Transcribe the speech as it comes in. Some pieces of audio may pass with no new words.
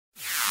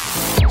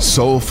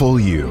Soulful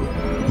You.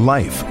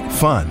 Life,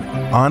 fun,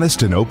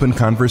 honest and open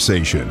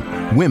conversation.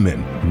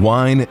 Women,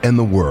 wine, and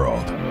the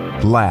world.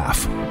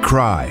 Laugh,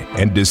 cry,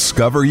 and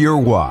discover your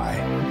why.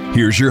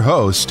 Here's your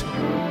host,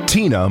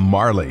 Tina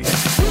Marley.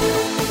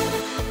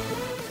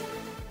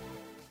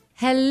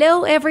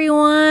 Hello,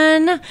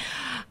 everyone.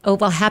 Oh,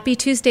 well, happy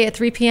Tuesday at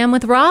 3 p.m.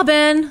 with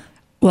Robin.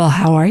 Well,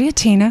 how are you,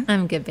 Tina?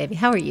 I'm good, baby.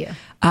 How are you?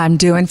 I'm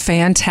doing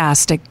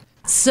fantastic.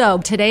 So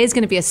today is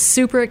going to be a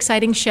super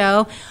exciting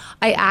show.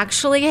 I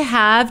actually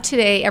have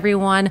today,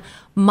 everyone,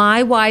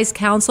 my wise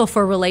counsel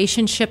for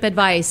relationship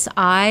advice.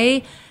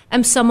 I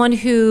am someone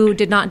who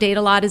did not date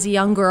a lot as a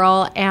young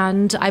girl,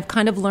 and I've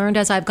kind of learned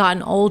as I've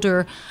gotten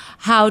older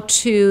how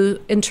to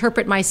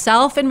interpret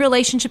myself in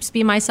relationships,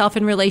 be myself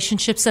in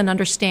relationships, and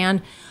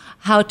understand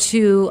how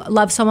to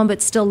love someone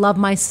but still love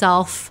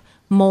myself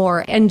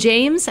more. And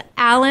James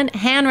Allen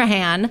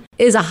Hanrahan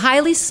is a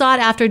highly sought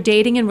after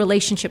dating and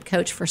relationship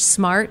coach for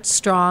smart,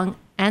 strong,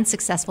 and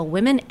successful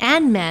women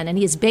and men. And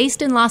he is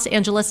based in Los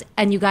Angeles.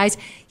 And you guys,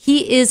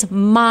 he is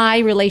my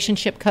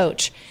relationship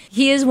coach.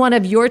 He is one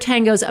of Your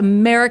Tango's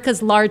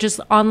America's largest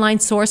online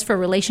source for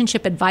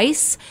relationship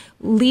advice,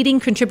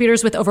 leading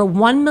contributors with over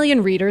 1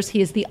 million readers.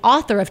 He is the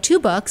author of 2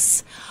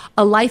 books,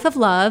 A Life of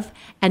Love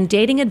and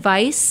Dating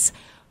Advice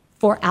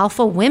for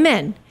Alpha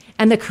Women,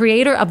 and the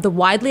creator of the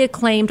widely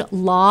acclaimed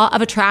Law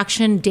of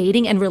Attraction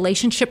Dating and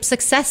Relationship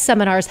Success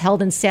seminars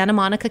held in Santa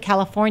Monica,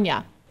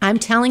 California. I'm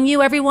telling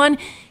you, everyone,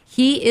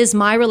 he is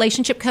my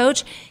relationship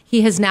coach.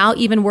 He has now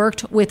even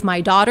worked with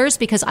my daughters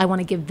because I want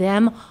to give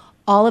them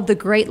all of the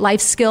great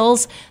life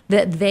skills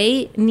that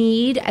they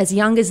need as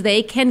young as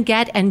they can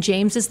get. And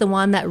James is the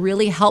one that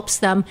really helps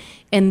them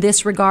in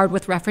this regard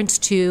with reference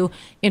to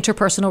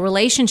interpersonal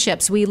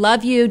relationships. We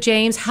love you,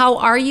 James. How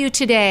are you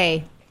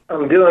today?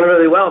 I'm doing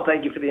really well.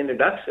 Thank you for the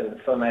introduction.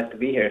 It's so nice to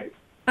be here.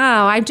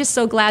 Oh, I'm just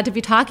so glad to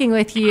be talking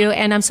with you.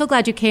 And I'm so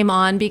glad you came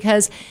on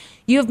because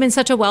you have been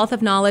such a wealth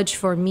of knowledge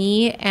for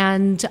me.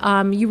 And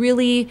you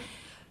really,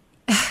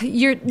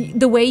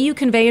 the way you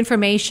convey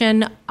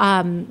information,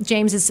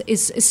 James,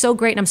 is so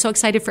great. And I'm so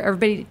excited for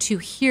everybody to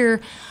hear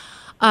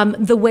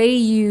the way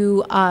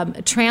you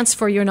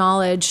transfer your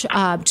knowledge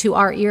to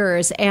our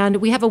ears. And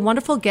we have a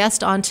wonderful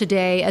guest on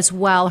today as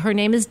well. Her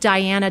name is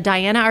Diana.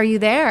 Diana, are you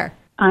there?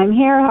 I'm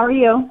here. How are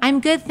you? I'm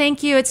good,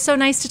 thank you. It's so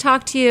nice to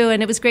talk to you,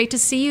 and it was great to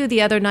see you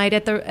the other night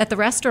at the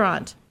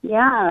restaurant.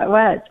 Yeah, it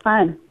was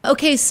fun.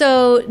 Okay,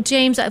 so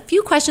James, a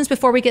few questions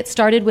before we get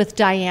started with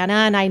Diana,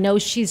 and I know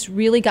she's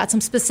really got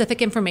some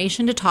specific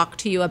information to talk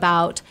to you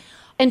about.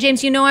 And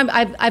James, you know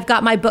I've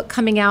got my book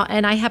coming out,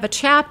 and I have a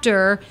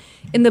chapter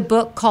in the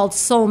book called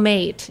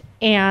Soulmate,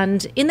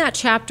 and in that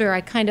chapter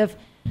I kind of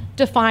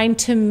define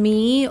to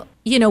me,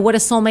 what a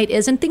soulmate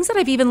is, and things that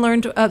I've even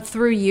learned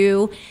through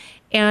you.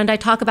 And I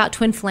talk about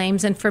twin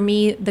flames, and for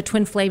me, the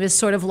twin flame is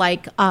sort of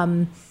like,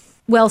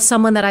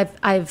 someone that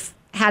I've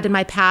had in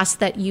my past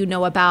that you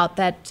know about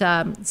that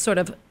sort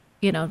of,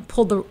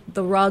 pulled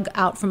the rug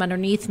out from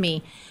underneath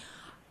me.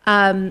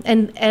 I want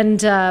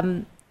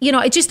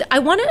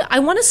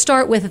to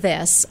start with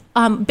this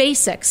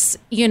basics.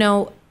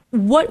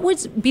 What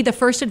would be the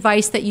first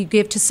advice that you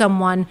give to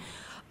someone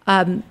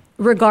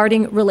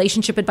regarding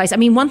relationship advice? I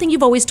mean, one thing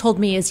you've always told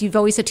me is you've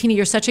always said, Tina,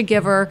 you're such a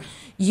giver.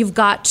 You've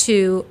got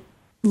to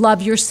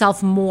love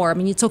yourself more. I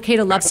mean, it's okay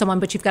to love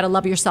someone, but you've got to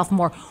love yourself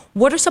more.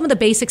 What are some of the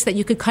basics that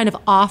you could kind of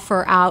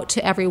offer out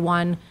to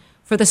everyone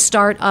for the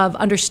start of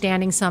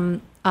understanding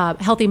some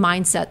healthy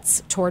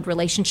mindsets toward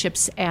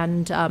relationships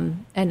and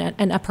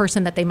a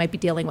person that they might be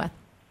dealing with?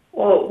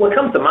 Well, what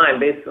comes to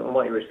mind based on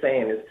what you were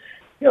saying is,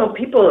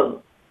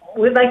 people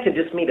would like to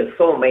just meet a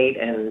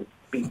soulmate and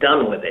be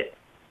done with it.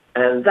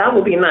 And that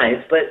would be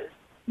nice, but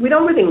we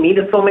don't really meet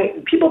a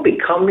soulmate. People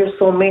become your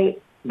soulmate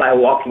by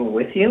walking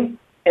with you.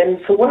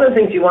 And so one of the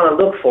things you want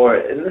to look for,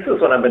 and this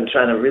is what I've been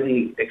trying to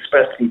really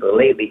express to people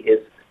lately, is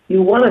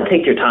you want to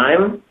take your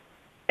time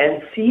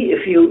and see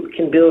if you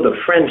can build a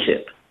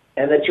friendship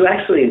and that you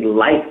actually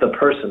like the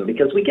person,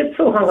 because we get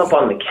so hung up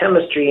on the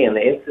chemistry and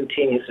the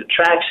instantaneous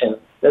attraction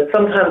that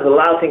sometimes a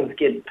lot of things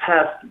get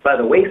passed by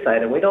the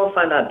wayside and we don't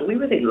find out, do we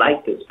really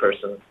like this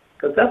person?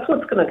 Because that's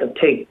what's going to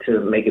take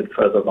to make it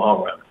for the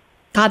long run.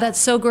 God, that's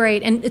so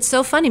great. And it's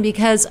so funny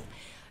because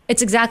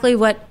it's exactly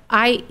what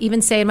I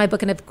even say in my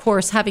book. And of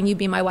course, having you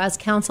be my wise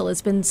counsel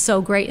has been so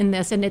great in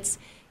this. And it's,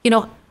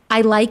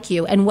 I like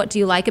you. And what do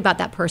you like about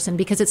that person?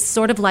 Because it's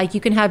sort of like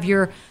you can have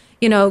your,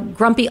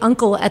 grumpy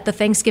uncle at the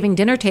Thanksgiving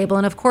dinner table.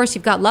 And of course,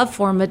 you've got love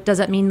for him, but does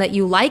that mean that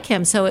you like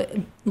him? So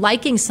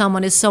liking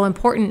someone is so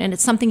important. And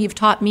it's something you've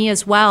taught me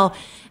as well.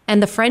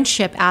 And the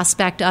friendship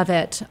aspect of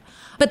it.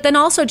 But then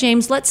also,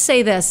 James, let's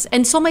say this.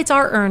 And soulmates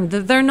are earned.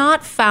 They're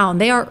not found.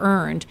 They are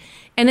earned.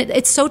 And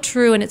it's so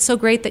true. And it's so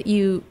great that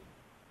you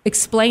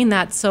explain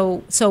that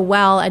so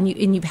well, and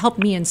you've helped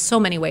me in so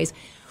many ways.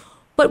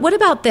 But what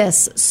about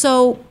this?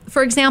 So,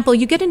 for example,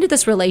 you get into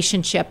this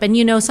relationship,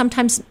 and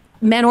sometimes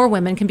men or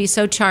women can be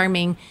so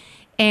charming,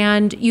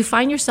 and you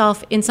find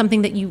yourself in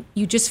something that you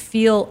just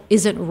feel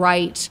isn't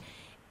right,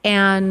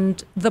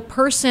 and the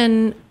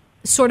person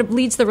sort of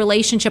leads the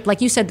relationship,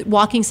 like you said,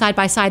 walking side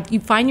by side, you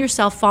find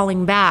yourself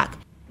falling back.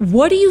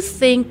 What do you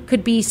think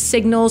could be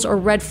signals or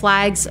red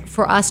flags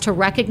for us to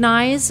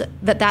recognize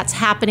that that's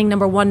happening,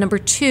 number one? Number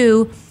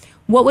two,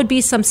 what would be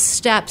some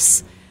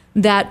steps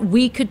that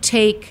we could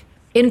take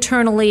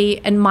internally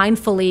and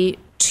mindfully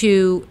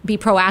to be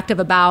proactive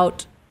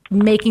about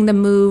making the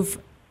move,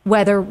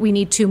 whether we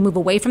need to move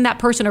away from that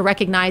person or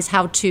recognize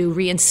how to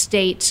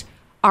reinstate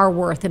our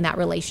worth in that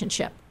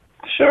relationship?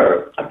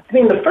 Sure. I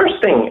mean, the first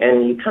thing,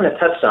 and you kind of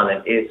touched on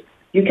it, is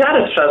you got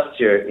to trust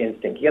your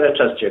instinct. You got to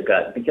trust your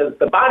gut because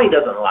the body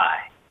doesn't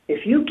lie.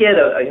 If you get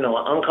an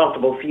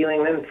uncomfortable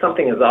feeling, then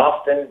something is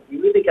off, then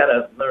you really got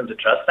to learn to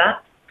trust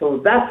that.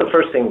 So that's the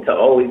first thing to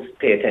always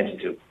pay attention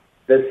to.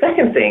 The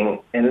second thing,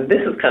 and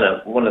this is kind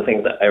of one of the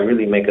things that I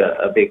really make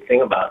a big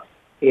thing about,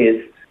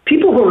 is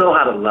people who know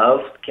how to love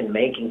can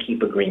make and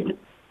keep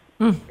agreements.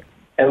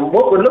 And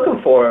what we're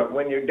looking for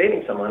when you're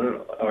dating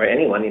someone or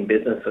anyone in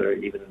business or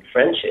even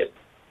friendship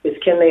is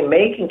can they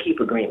make and keep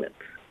agreements?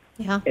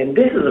 Yeah. And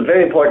this is a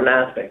very important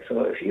aspect. So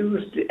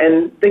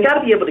and they got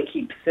to be able to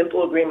keep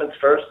simple agreements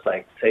first,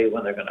 like say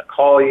when they're going to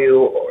call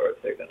you or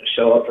if they're going to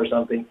show up for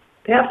something.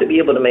 They have to be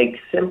able to make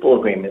simple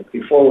agreements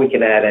before we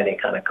can add any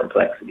kind of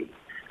complexity.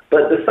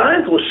 But the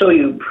signs will show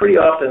you pretty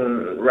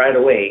often right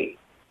away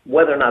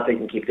whether or not they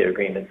can keep their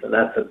agreements, and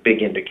that's a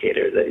big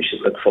indicator that you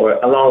should look for,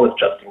 along with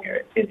trusting your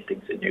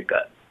instincts and your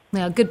gut.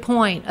 Yeah, good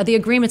point. The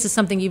agreements is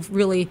something you've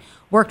really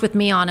worked with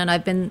me on, and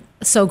I've been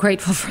so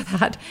grateful for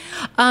that.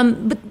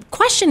 But the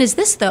question is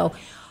this, though.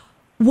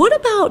 What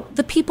about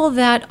the people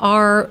that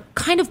are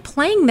kind of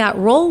playing that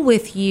role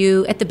with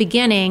you at the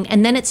beginning,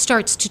 and then it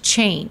starts to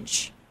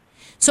change?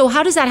 So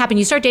how does that happen?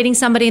 You start dating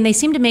somebody, and they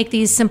seem to make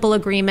these simple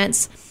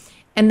agreements,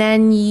 and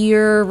then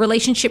your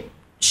relationship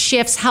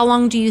shifts. How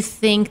long do you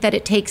think that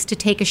it takes to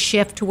take a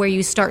shift to where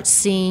you start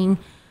seeing,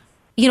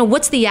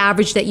 what's the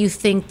average that you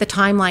think the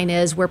timeline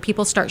is where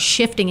people start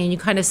shifting and you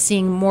kind of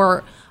seeing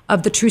more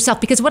of the true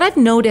self? Because what I've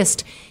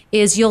noticed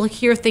is you'll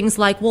hear things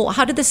like, well,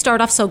 how did this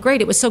start off so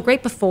great? It was so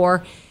great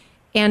before.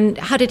 And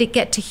how did it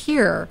get to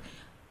here?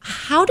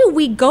 How do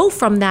we go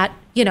from that,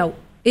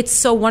 it's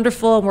so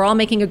wonderful and we're all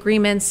making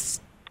agreements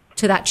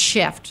to that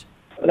shift?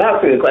 Well,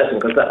 that's a good question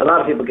because a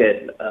lot of people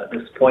get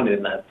disappointed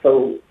in that.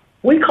 So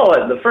we call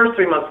it, the first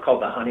 3 months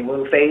called the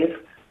honeymoon phase.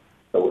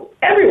 So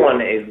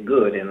everyone is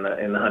good in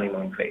the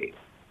honeymoon phase.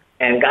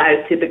 And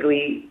guys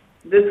typically,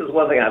 this is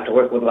one thing I have to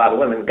work with a lot of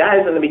women.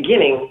 Guys in the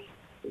beginning,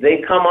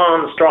 they come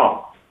on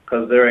strong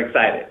because they're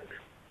excited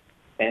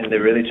and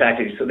they're really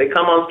attracted. So they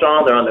come on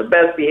strong, they're on their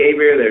best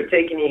behavior, they're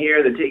taking you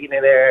here, they're taking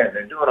you there, and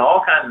they're doing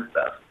all kinds of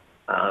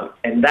stuff.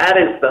 And that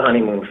is the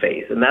honeymoon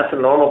phase, and that's a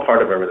normal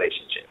part of a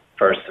relationship,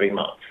 first 3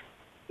 months.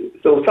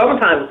 So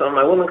sometimes on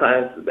my women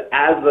clients,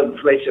 as the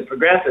relationship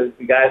progresses,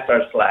 the guy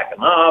starts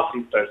slacking off,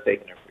 he starts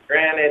taking her for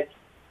granted,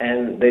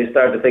 and they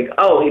start to think,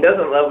 oh, he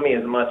doesn't love me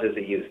as much as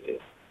he used to.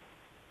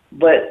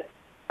 But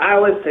I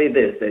always say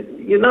this, that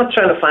you're not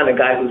trying to find a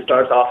guy who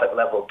starts off at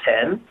level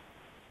 10,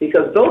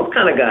 because those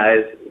kind of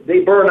guys,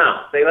 they burn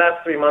out. They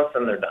last 3 months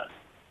and they're done.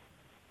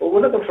 But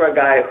we're looking for a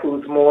guy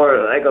who's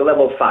more like a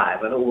level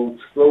 5 and who will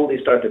slowly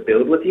start to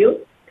build with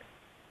you.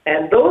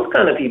 And those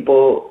kind of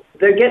people,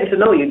 they're getting to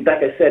know you,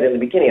 like I said in the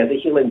beginning, as a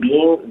human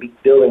being,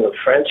 building a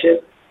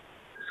friendship.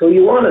 So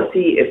you want to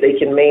see if they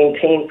can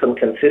maintain some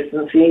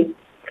consistency.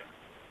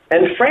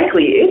 And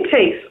frankly, it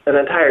takes an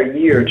entire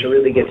year to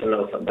really get to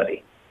know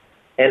somebody.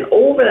 And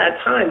over that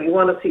time, you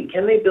want to see,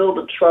 can they build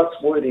a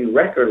trustworthy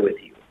record with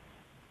you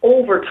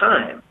over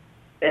time?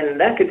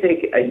 And that could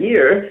take a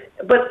year.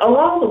 But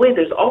along the way,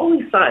 there's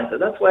always signs.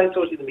 And that's why I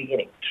told you in the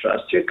beginning,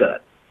 trust your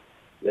gut.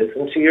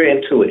 Listen to your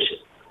intuition.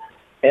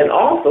 And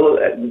also,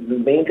 the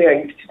main thing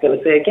I'm going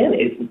to say again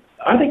is,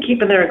 are they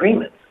keeping their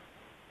agreements?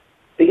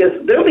 Because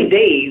there'll be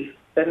days,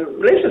 and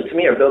relationships to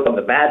me are built on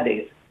the bad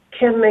days.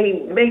 Can they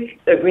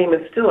make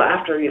agreements still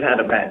after you've had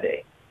a bad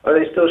day? Are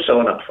they still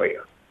showing up for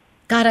you?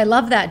 God, I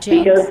love that,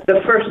 James. Because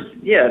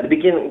the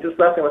beginning, just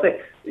last thing I'll say,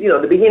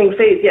 the beginning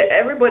phase,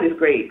 everybody's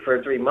great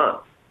for 3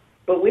 months.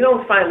 But we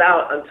don't find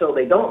out until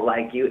they don't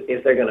like you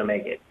if they're going to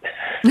make it.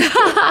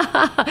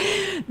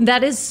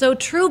 That is so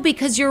true,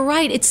 because you're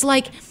right. It's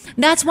like,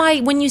 that's why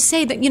when you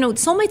say that,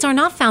 soulmates are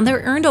not found, they're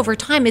earned over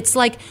time. It's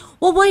like,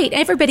 well, wait,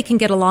 everybody can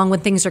get along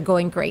when things are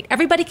going great.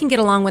 Everybody can get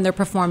along when they're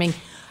performing.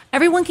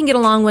 Everyone can get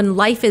along when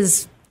life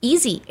is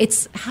easy.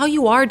 It's how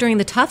you are during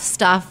the tough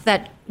stuff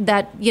that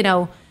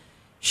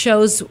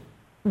shows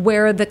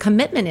where the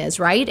commitment is,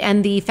 right?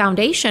 And the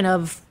foundation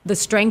of the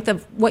strength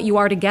of what you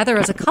are together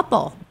as a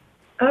couple.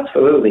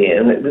 Absolutely.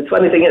 And the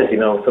funny thing is,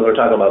 so we're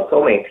talking about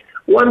soulmates.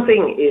 One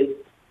thing is,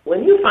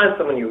 when you find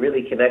someone you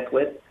really connect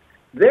with,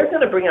 they're going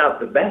to bring out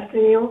the best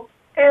in you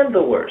and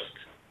the worst.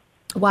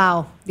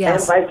 Wow.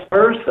 Yes. And vice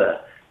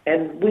versa.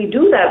 And we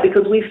do that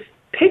because we've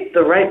picked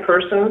the right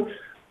person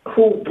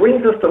who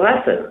brings us the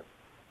lesson.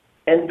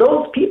 And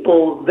those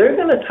people, they're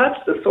going to touch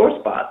the sore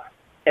spots.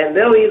 And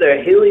they'll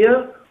either heal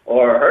you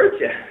or hurt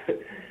you.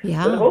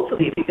 Yeah. But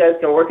hopefully, if you guys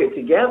can work it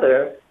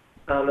together,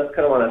 that's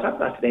kind of what I talk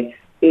about today,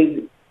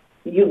 is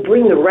you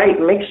bring the right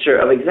mixture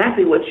of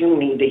exactly what you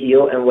need to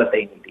heal and what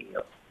they need to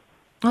heal.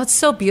 Oh, it's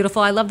so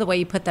beautiful. I love the way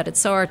you put that. It's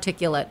so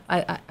articulate.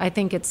 I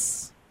think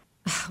it's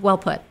well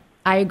put.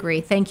 I agree.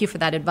 Thank you for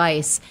that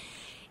advice.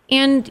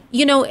 And,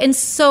 and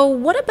so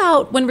what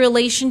about when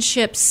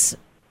relationships,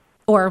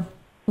 or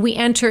we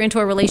enter into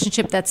a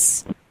relationship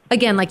that's,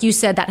 again, like you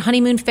said, that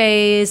honeymoon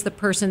phase, the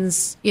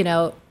person's,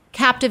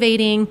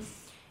 captivating.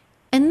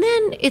 And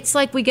then it's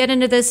like we get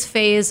into this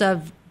phase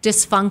of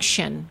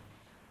dysfunction.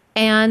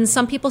 And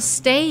some people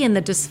stay in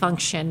the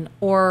dysfunction,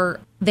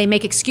 or they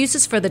make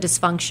excuses for the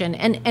dysfunction.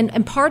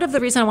 And part of the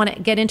reason I want to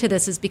get into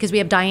this is because we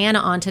have Diana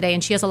on today,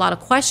 and she has a lot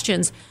of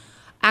questions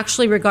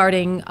actually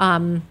regarding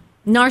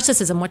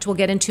narcissism, which we'll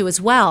get into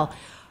as well.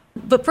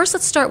 But first,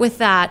 let's start with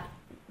that.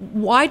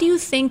 Why do you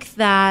think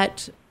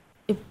that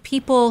if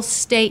people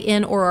stay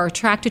in or are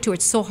attracted to it,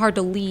 it's so hard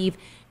to leave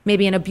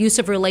maybe an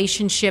abusive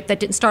relationship that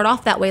didn't start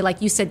off that way?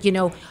 Like you said,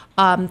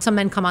 some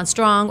men come on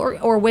strong,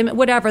 or women,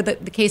 whatever the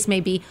case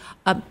may be,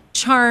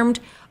 charmed,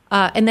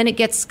 and then it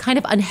gets kind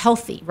of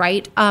unhealthy,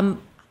 right?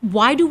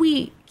 Why do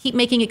we keep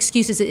making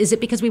excuses? Is it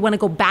because we want to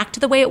go back to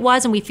the way it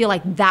was and we feel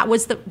like that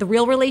was the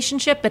real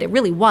relationship, but it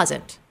really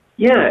wasn't?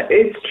 Yeah,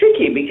 it's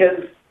tricky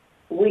because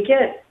we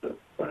get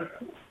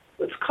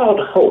what's called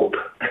hope.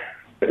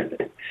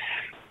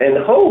 And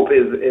hope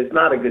is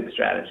not a good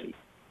strategy.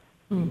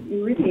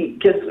 You really,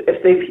 because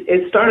if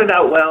it started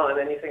out well and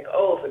then you think,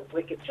 if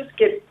we could just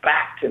get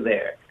back to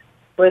there.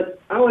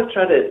 But I always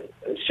try to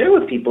share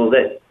with people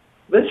that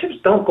relationships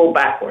don't go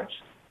backwards.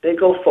 They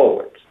go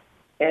forwards.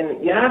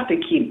 And you have to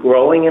keep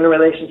growing in a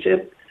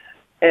relationship.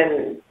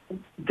 And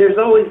there's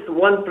always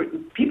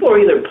people are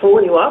either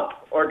pulling you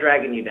up or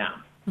dragging you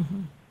down.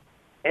 Mm-hmm.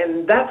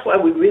 And that's why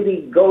we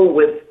really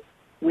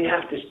we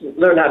have to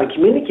learn how to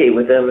communicate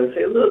with them and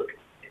say, look,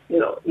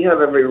 you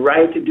have every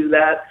right to do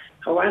that.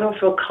 Oh, I don't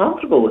feel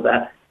comfortable with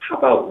that. How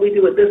about we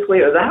do it this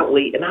way or that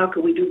way, and how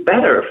can we do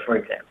better, for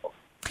example?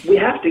 We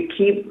have to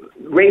keep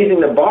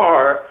raising the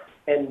bar,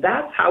 and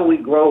that's how we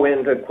grow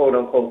into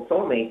quote-unquote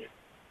soulmates,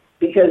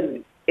 because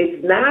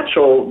it's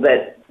natural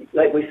that,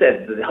 like we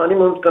said, the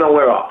honeymoon's going to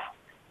wear off.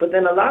 But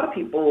then a lot of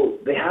people,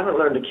 they haven't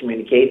learned to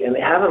communicate, and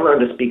they haven't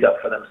learned to speak up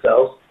for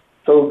themselves,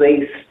 so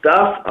they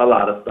stuff a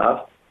lot of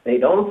stuff. They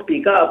don't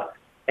speak up,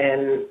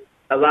 and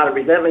a lot of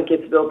resentment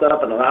gets built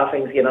up and a lot of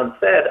things get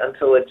unsaid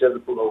until it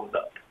just blows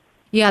up.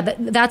 Yeah,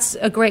 that's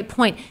a great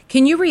point.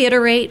 Can you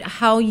reiterate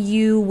how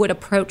you would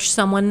approach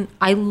someone?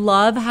 I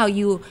love how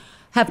you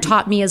have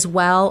taught me as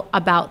well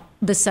about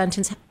the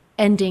sentence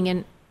ending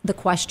in the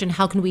question,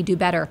 how can we do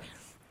better?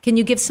 Can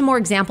you give some more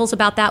examples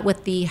about that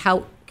with the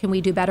how can we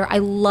do better? I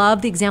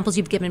love the examples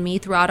you've given me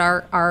throughout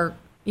our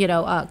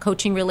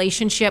coaching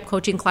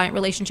client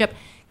relationship.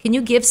 Can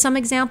you give some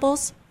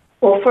examples?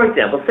 Well, for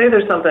example, say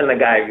there's something the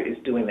guy is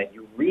doing that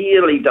you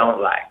really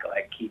don't like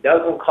he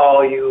doesn't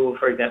call you,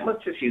 for example.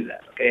 Let's just use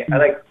that, okay? I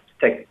like to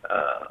take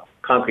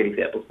concrete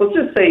examples. Let's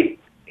just say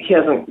he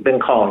hasn't been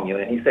calling you,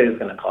 and he said he's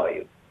going to call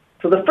you.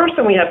 So the first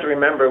thing we have to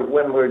remember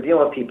when we're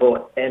dealing with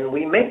people, and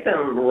we make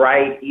them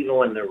right even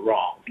when they're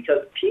wrong, because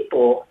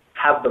people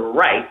have the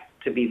right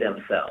to be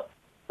themselves.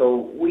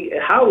 So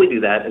how we do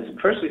that is,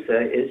 first we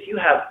say, is you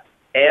have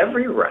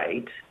every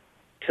right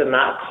to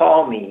not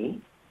call me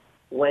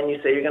when you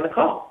say you're going to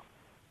call.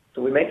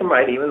 So we make them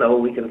right even though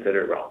we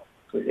consider it wrong.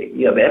 So we say,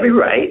 you have every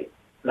right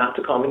not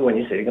to call me when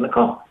you say you're going to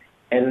call.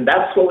 And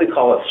that's what we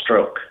call a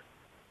stroke.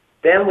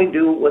 Then we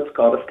do what's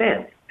called a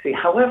stand. See,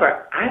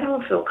 however, I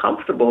don't feel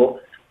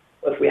comfortable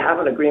if we have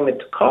an agreement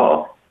to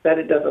call that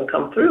it doesn't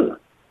come through.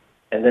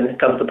 And then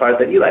comes the part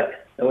that you like.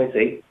 And we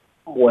say,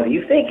 what do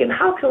you think? And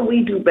how can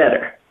we do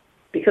better?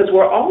 Because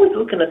we're always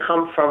looking to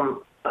come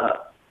from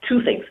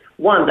two things.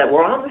 One, that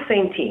we're on the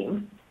same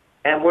team,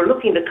 and we're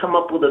looking to come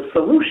up with a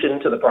solution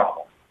to the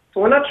problem. So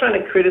we're not trying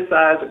to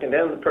criticize or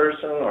condemn the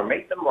person or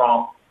make them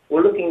wrong.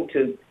 We're looking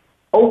to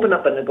open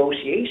up a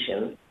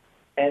negotiation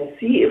and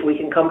see if we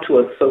can come to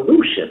a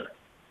solution.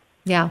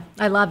 Yeah,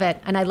 I love it.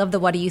 And I love the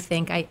what do you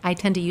think? I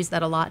tend to use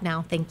that a lot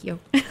now. Thank you.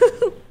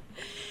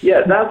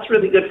 Yeah, that's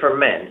really good for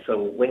men.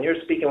 So when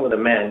you're speaking with a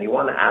man, you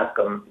want to ask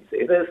them, you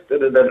say this,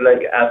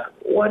 ask,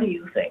 what do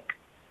you think?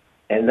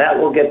 And that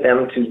will get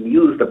them to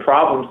use the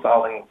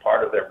problem-solving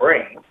part of their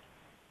brain,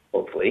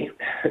 hopefully,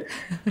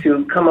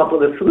 to come up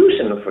with a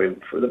solution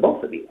for the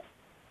both of you.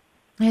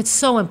 It's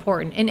so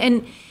important.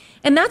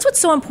 And that's what's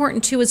so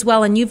important too as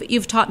well. And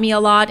you've taught me a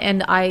lot,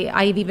 and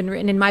I've even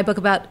written in my book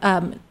about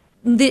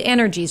the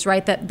energies,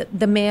 right? That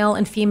the male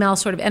and female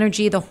sort of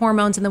energy, the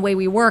hormones and the way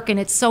we work. And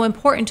it's so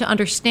important to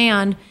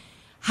understand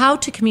how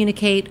to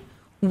communicate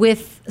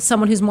with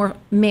someone who's more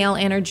male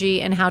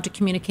energy and how to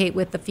communicate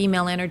with the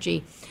female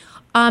energy.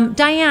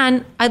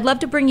 Diane, I'd love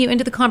to bring you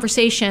into the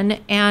conversation.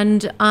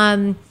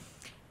 And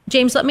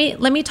James, let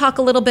me talk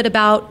a little bit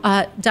about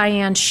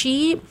Diane.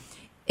 She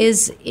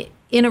is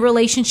in a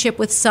relationship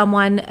with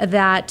someone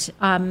that,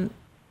 and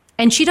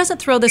And she doesn't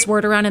throw this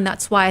word around, and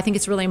that's why I think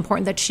it's really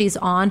important that she's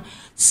on.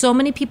 So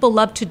many people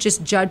love to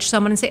just judge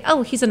someone and say,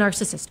 oh, he's a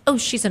narcissist. Oh,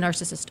 she's a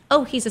narcissist.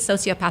 Oh, he's a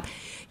sociopath.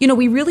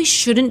 We really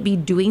shouldn't be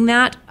doing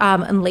that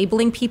and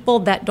labeling people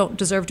that don't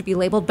deserve to be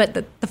labeled. But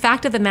the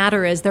fact of the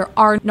matter is there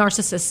are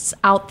narcissists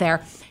out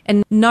there.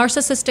 And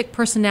narcissistic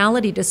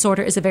personality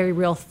disorder is a very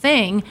real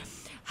thing.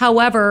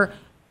 However,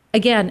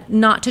 again,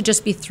 not to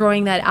just be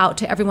throwing that out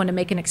to everyone to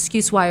make an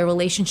excuse why a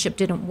relationship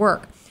didn't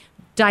work.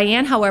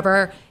 Diane,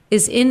 however,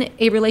 is in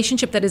a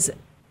relationship that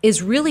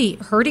is really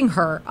hurting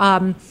her.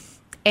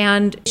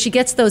 And she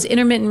gets those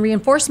intermittent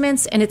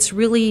reinforcements, and it's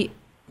really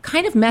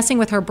kind of messing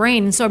with her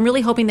brain. And so I'm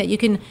really hoping that you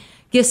can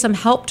give some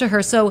help to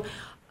her. So,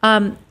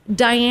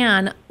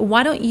 Diane,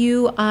 why don't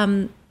you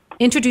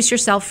introduce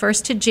yourself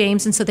first to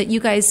James, and so that you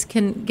guys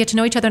can get to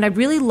know each other. And I'd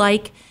really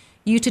like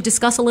you to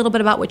discuss a little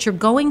bit about what you're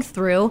going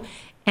through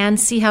and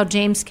see how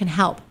James can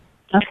help.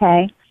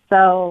 Okay.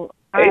 So,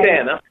 hey,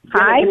 Dan.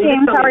 Hi,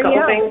 James. How are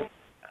you? Things?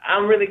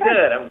 I'm really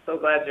good. I'm so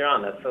glad you're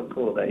on. That's so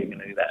cool that you're going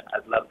to do that.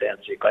 I'd love to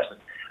answer your questions.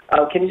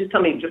 Can you just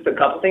tell me just a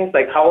couple things?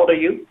 Like, how old are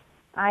you?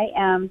 I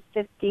am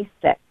 56.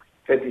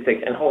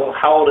 56. And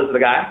how old is the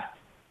guy?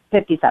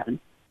 57.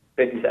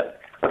 57.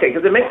 Okay,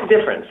 because it makes a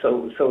difference.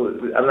 So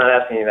I'm not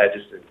asking you that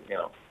just to,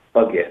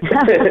 bug you.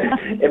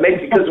 It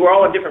makes, because we're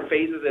all in different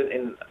phases,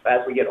 and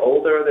as we get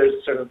older, there's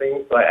certain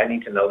things, so I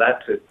need to know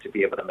that to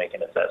be able to make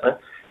an assessment.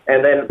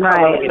 And then,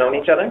 how long have you known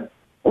each other?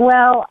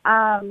 Well,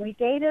 we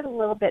dated a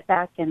little bit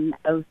back in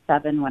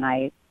 2007 when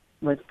I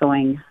was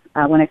when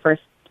I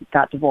first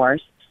got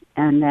divorced.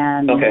 And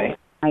then,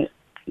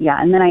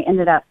 and then I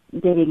ended up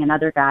dating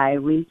another guy.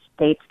 We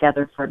stayed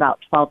together for about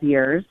 12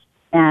 years.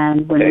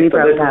 And when we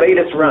broke up, this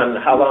latest run,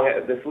 how long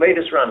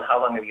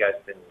have you guys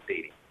been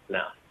dating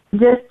now?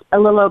 Just a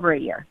little over a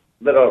year.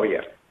 A little over a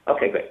year.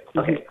 Okay, great.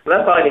 Okay, so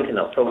that's all I need to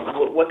know. So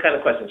what kind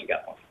of questions you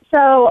got?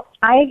 So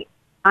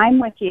I'm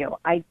with you.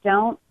 I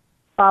don't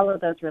follow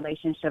those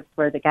relationships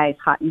where the guy's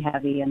hot and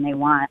heavy and they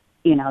want,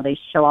 they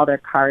show all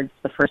their cards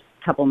the first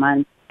couple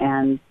months,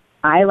 and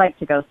I like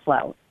to go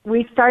slow.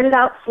 We started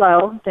out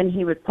slow, then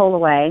he would pull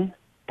away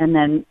and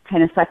then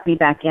kind of suck me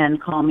back in,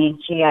 call me,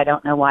 gee, I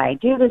don't know why I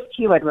do this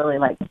to you. I'd really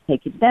like to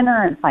take you to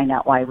dinner and find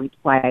out why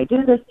I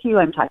do this to you.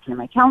 I'm talking to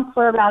my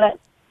counselor about it.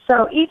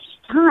 So each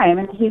time,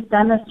 and he's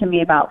done this to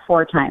me about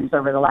 4 times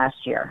over the last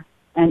year,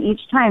 and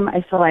each time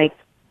I feel like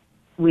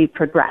we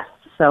progress.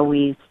 So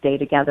we stay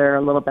together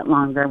a little bit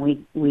longer.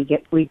 We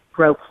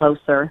grow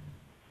closer.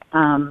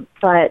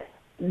 But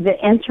the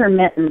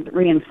intermittent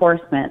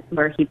reinforcement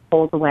where he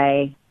pulls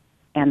away,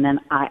 and then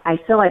I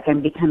feel like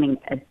I'm becoming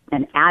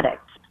an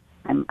addict.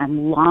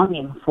 I'm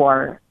longing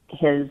for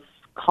his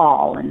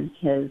call and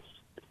his,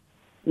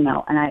 and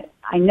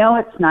I know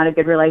it's not a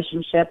good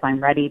relationship.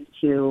 I'm ready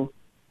to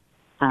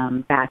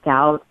back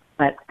out,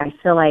 but I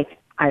feel like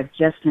I've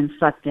just been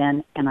sucked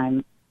in and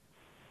I'm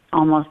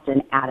almost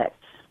an addict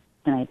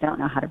and I don't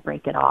know how to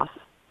break it off.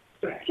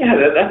 Yeah,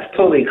 that's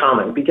totally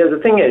common, because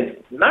the thing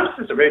is,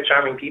 narcissists are very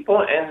charming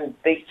people, and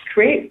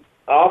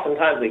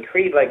oftentimes they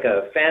create like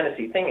a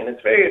fantasy thing, and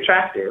it's very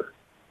attractive,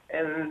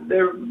 and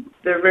they're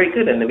very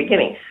good in the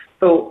beginning.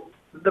 So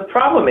the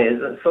problem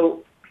is,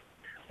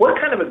 what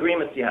kind of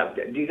agreements do you have?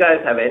 Do you guys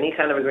have any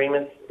kind of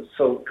agreements?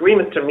 So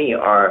agreements to me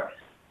are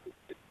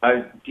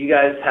you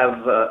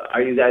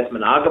guys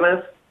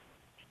monogamous?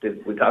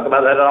 Did we talk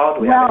about that at all?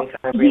 Do we have any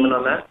kind of agreement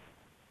on that?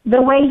 The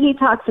way he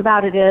talks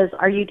about it is,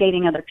 are you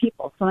dating other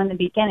people? So in the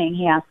beginning,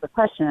 he asked the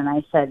question, and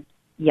I said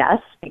yes,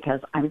 because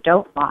I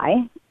don't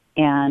lie.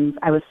 And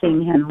I was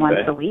seeing him once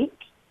a week,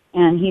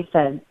 and he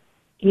said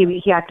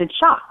he acted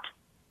shocked.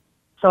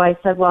 So I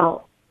said,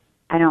 well,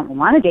 I don't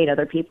want to date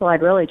other people.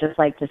 I'd really just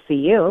like to see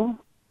you.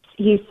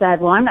 He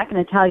said, well, I'm not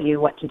going to tell you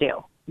what to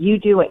do. You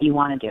do what you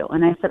want to do.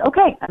 And I said,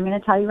 okay, I'm going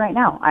to tell you right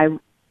now.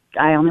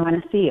 I only want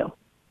to see you.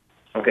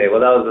 Okay, well,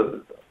 that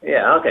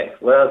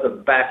was a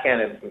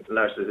backhanded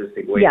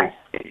narcissistic way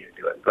to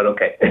do it, but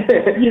okay.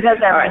 He does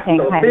everything.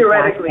 All right, so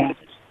theoretically,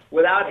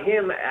 without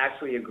him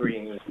actually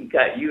agreeing, he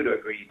got you to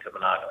agree to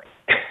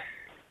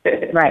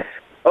monogamy. Right.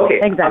 Okay,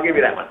 exactly. I'll give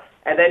you that one.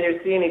 And then you're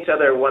seeing each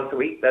other once a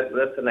week. That's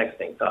the next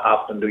thing. So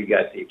how often do you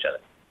guys see each other?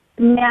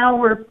 Now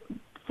we're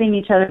seeing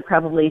each other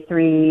probably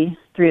 3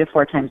 to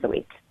 4 times a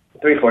week.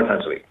 3 to 4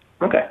 times a week.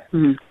 Okay.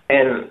 Mm-hmm.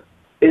 And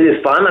is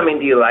it fun? I mean,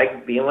 do you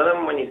like being with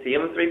him when you see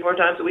him 3-4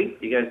 times a week?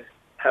 Do you guys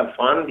have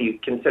fun? Do you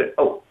consider?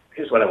 Oh,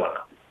 here's what I want to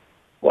know.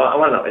 Well, I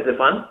want to know, is it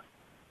fun?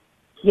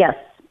 Yes,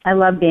 I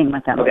love being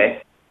with him.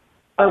 Okay.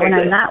 But when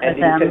I'm not with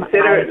him,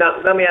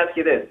 now, let me ask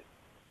you this.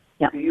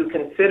 Yeah. Do you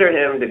consider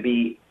him to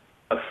be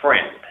a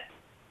friend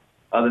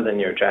other than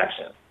your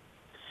attraction?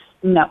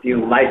 No. Do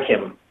you like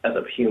him as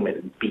a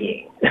human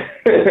being?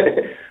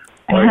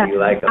 Or do you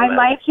like him? I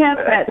like him,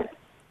 but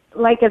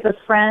like as a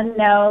friend,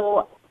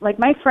 no. Like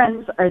my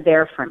friends are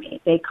there for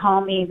me. They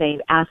call me. They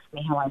ask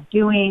me how I'm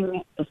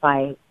doing. If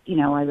I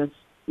was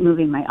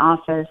moving my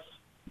office.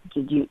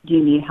 Do you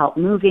need help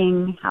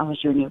moving? How is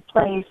your new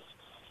place?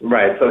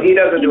 Right. So he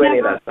doesn't do any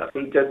of that stuff.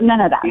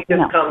 None of that. He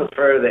just comes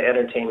for the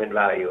entertainment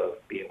value of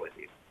being with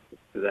you.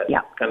 Is that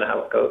kind of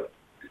how it goes?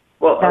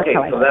 Well, That's okay,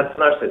 how I so feel. that's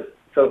narcissist.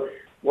 So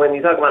when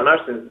you talk about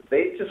narcissists,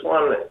 they just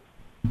want to,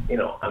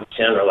 I'm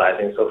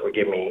generalizing, so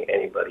forgive me,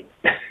 anybody.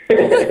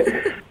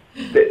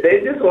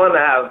 They just want to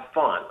have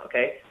fun,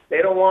 okay?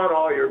 They don't want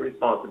all your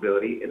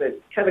responsibility, and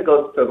it kind of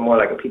goes to more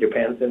like a Peter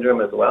Pan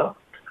syndrome as well.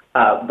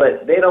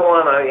 But they don't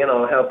want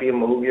to, help you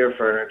move your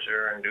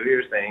furniture and do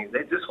your things.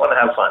 They just want to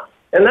have fun.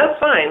 And that's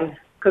fine,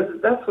 because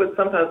that's what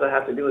sometimes I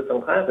have to do with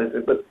some clients.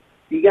 But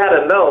you got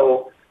to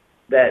know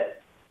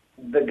that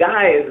the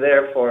guy is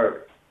there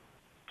for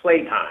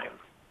playtime.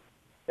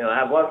 I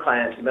have one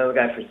client, she's been with a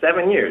guy for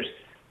 7 years,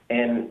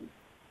 and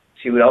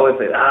she would always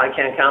say, I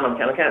can't count him,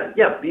 can't.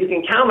 Yeah, you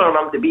can count on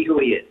him to be who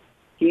he is.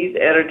 He's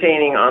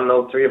entertaining on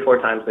those 3 or 4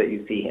 times that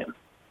you see him.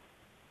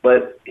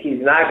 But he's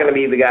not going to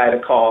be the guy to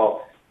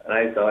call, and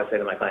I say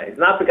to my client, he's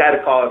not the guy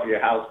to call if your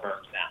house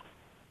burns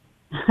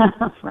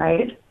down.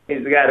 Right.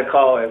 He's the guy to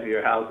call if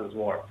your house is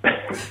warm.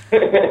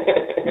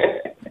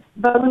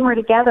 But when we're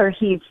together,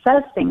 he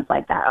says things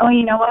like that. Oh,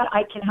 you know what?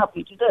 I can help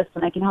you do this,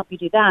 and I can help you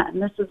do that, and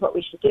this is what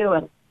we should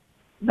do.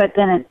 But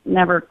then it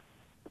never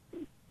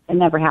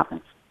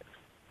happens.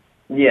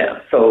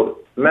 Yeah. So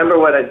remember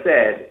what I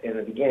said in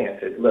the beginning. I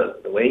said,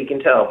 look, the way you can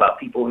tell about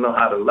people who know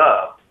how to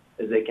love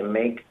is they can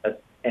make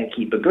and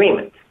keep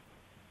agreements.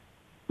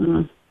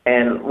 Mm-hmm.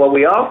 And what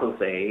we also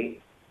say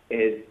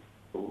is,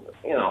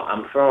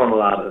 I'm throwing a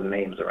lot of the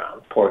names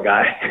around. Poor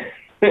guy.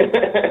 I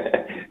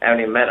haven't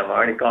even met him. I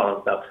already called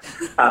him stuff.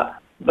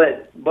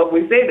 But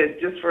we say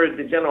this just for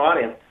the general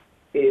audience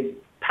is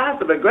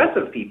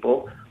passive-aggressive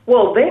people,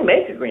 well, they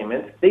make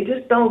agreements. They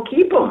just don't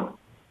keep them.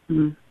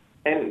 Mm-hmm.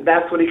 And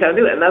that's what he kind of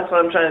do. And that's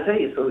what I'm trying to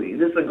tell you. So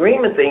this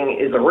agreement thing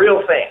is a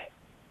real thing.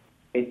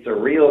 It's a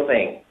real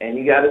thing. And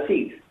you got to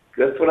see.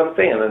 That's what I'm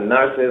saying. A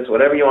narcissist,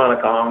 whatever you want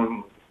to call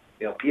him,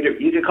 Peter,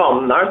 you could call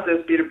him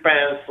narcissist, Peter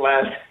Pan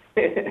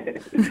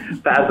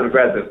 /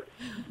 passive-aggressive.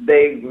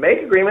 They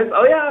make agreements.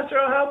 Oh, yeah, sure,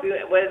 I'll help you.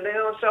 When they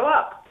don't show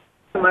up.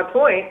 So my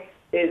point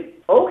is,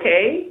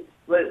 okay,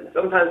 but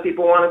sometimes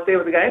people want to stay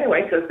with the guy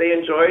anyway because they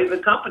enjoy the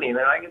company and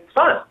they're like, it's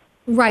fun.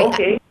 Right.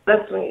 Okay,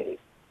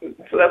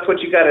 so that's what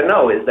you got to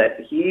know is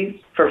that he's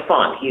for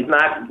fun. He's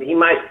not. He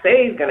might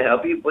say he's going to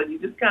help you, but you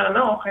just got to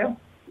know. Okay,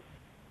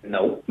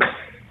 no.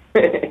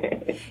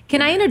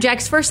 Can I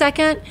interject for a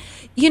second?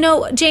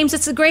 James,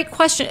 it's a great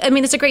question. I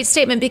mean, it's a great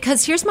statement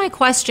because here's my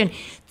question.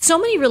 So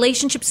many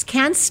relationships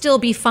can still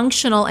be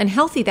functional and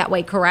healthy that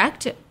way,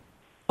 correct?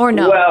 Or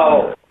no?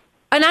 Well,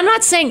 and I'm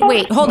not saying,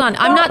 wait, hold on.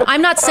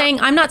 I'm not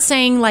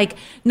saying like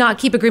not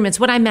keep agreements.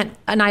 What I meant,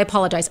 and I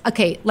apologize.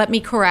 Okay, let me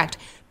correct.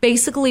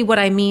 Basically what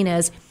I mean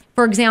is,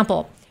 for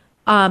example,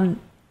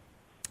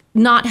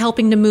 not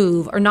helping to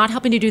move or not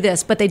helping to do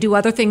this, but they do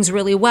other things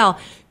really well.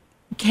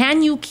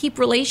 Can you keep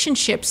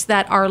relationships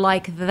that are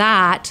like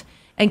that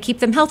and keep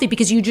them healthy?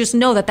 Because you just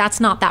know that that's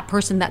not that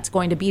person that's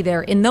going to be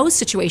there in those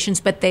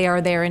situations, but they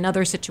are there in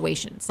other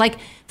situations. Like,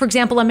 for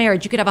example, a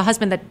marriage, you could have a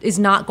husband that is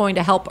not going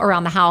to help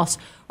around the house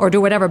or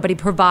do whatever, but he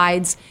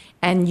provides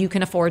and you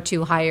can afford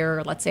to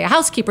hire, let's say, a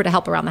housekeeper to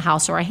help around the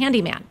house or a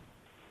handyman.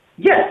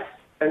 yes,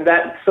 and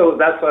that's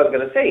what I was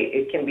going to say.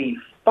 It can be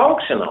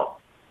functional,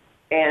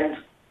 and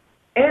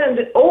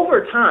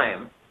over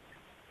time.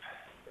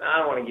 I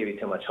don't want to give you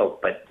too much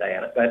hope,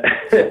 Diana. But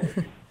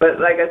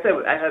like I said,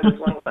 I have this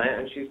one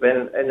client, and she's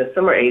been in a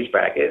similar age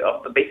bracket,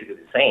 basically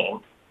the same.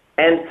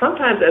 And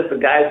sometimes as the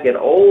guys get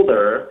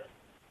older,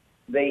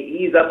 they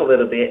ease up a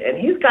little bit, and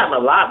he's gotten a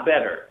lot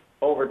better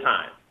over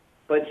time.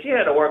 But she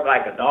had to work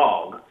like a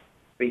dog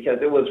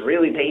because it was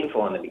really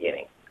painful in the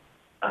beginning.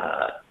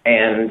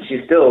 And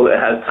she still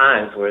has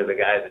times where the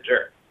guy's a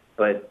jerk.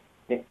 But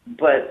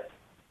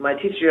my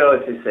teacher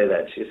always used to say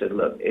that. She said,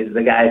 look, is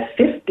the guy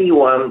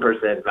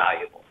 51%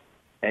 valuable?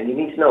 And you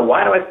need to know,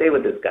 why do I stay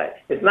with this guy?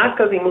 It's not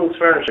because he moves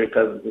furniture,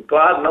 because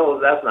God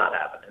knows that's not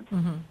happening.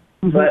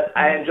 Mm-hmm. But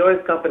I enjoy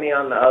his company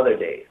on the other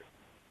days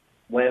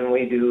when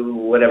we do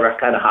whatever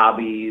kind of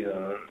hobbies.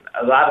 And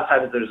a lot of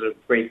times there's a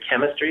great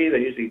chemistry. They're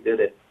usually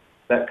good at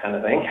that kind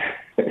of thing.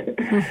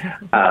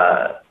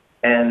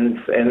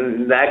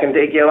 And that can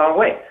take you a long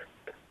way.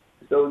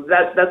 So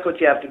that's what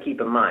you have to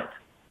keep in mind.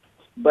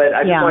 But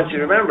I just want you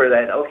to remember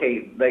that,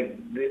 okay,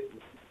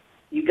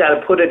 you got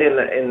to put it in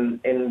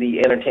the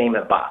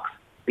entertainment box.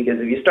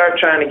 Because if you start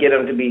trying to get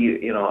him to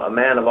be, a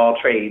man of all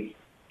trades,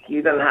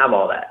 he doesn't have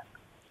all that.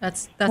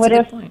 That's a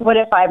good point. What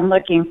if I'm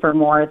looking for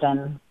more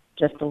than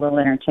just a little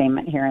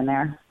entertainment here and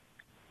there?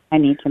 I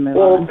need to move on.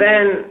 Well,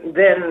 then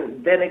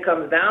it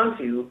comes down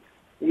to,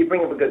 you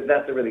bring up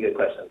that's a really good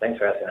question. Thanks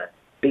for asking that.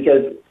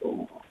 Because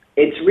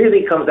it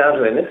really comes down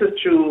to, and this is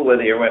true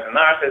whether you're with a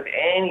narcissist,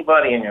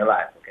 anybody in your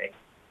life, okay?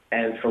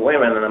 And for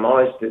women, and I'm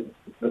always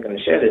looking to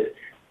share this,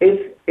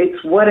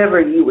 it's whatever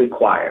you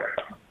require.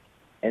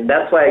 And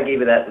that's why I gave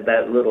you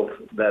that little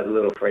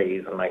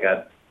phrase, and I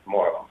got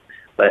more of them.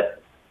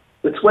 But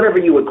it's whatever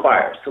you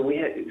require.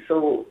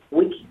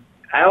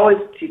 I always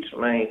teach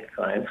my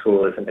clients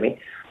who listen to me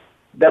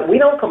that we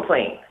don't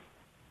complain,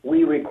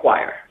 we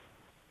require.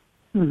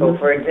 Mm-hmm. So,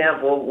 for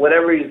example,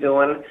 whatever he's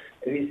doing,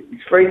 he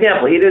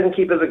didn't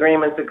keep his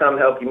agreement to come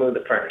help you move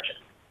the furniture.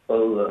 So,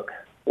 look,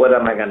 what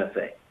am I going to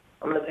say?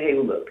 I'm going to say, hey,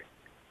 look,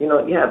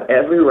 you have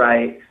every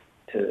right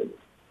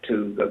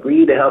to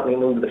agree to help me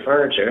move the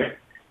furniture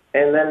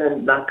and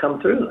then not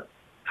come through.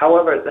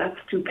 However, that's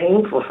too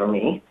painful for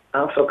me. I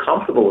don't feel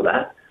comfortable with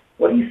that.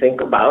 What do you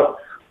think about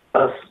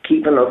us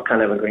keeping those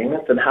kind of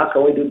agreements, and how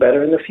can we do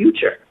better in the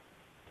future?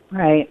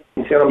 Right.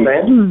 You see what I'm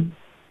saying?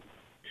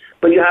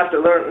 But you have to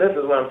learn, this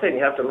is what I'm saying,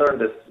 you have to learn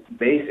this,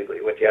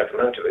 basically, what you have to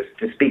learn is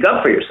to speak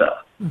up for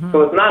yourself.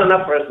 So it's not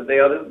enough for us to say,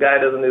 oh, this guy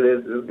doesn't do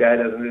this guy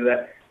doesn't do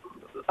that.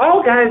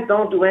 All guys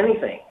don't do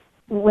anything.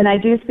 When I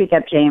do speak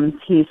up, James,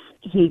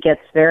 he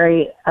gets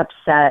very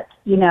upset.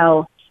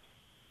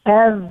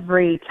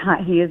 Every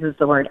time, he uses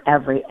the word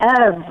every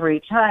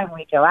time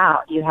we go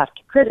out, you have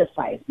to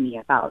criticize me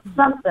about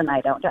something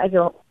I go,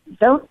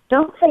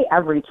 don't say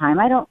every time.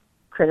 I don't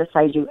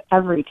criticize you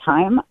every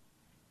time.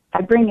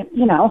 I bring it,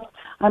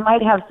 I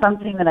might have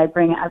something that I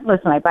bring.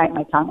 Listen, I bite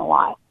my tongue a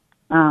lot.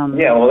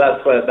 Yeah, well,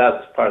 that's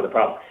part of the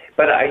problem.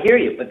 But I hear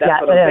you, but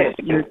that's what I'm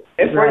saying.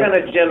 If we're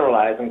going to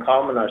generalize and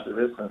call them a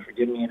narcissist, and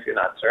forgive me if you're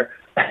not, sir,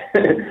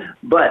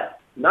 but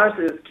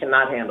narcissists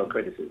cannot handle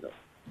criticism,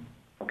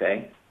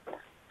 okay?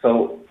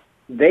 So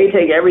they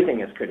take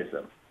everything as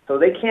criticism. So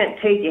they can't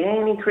take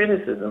any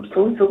criticism.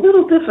 So it's a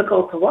little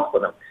difficult to walk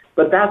with them.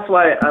 But that's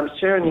why I'm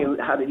sharing you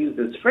how to use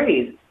this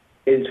phrase,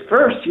 is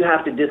first you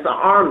have to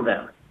disarm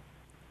them,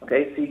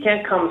 okay? So you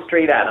can't come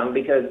straight at them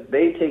because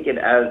they take it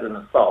as an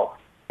assault,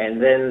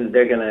 and then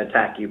they're going to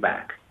attack you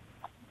back.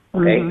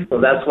 Okay, so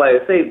that's why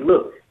I say,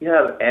 look, you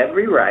have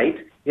every right.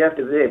 You have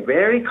to say it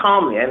very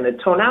calmly, and the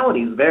tonality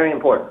is very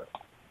important,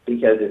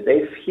 because if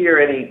they hear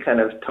any kind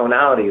of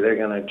tonality, they're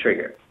going to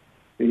trigger.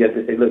 So you have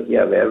to say, look, you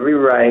have every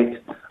right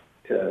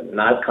to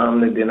not come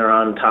to dinner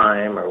on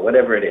time or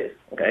whatever it is,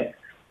 okay?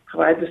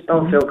 So I just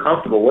don't feel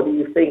comfortable. What do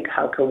you think?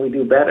 How can we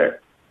do better?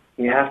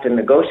 You have to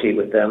negotiate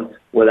with them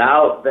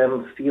without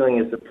them feeling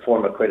it's a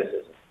form of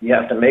criticism. You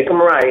have to make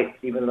them right,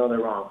 even though they're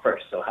wrong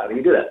first. So how do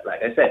you do that? Like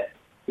I said,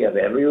 you have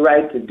every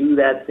right to do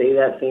that, say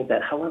that, think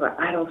that. However,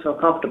 I don't feel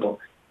comfortable.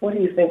 What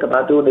do you think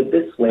about doing it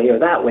this way or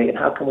that way, and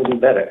how can we do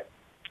better?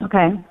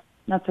 Okay.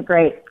 That's a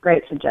great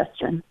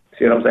suggestion.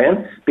 See what I'm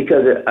saying?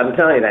 Because I'm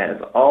telling you that,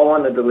 it's all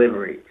on the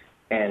delivery.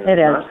 And it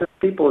is.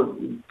 People,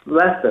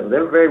 bless them,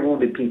 they're very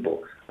wounded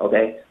people,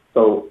 okay?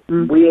 So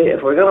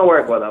if we're going to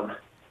work with them,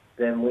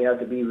 then we have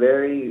to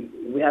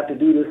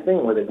do this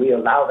thing with it. We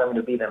allow them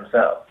to be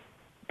themselves.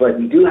 But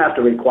you do have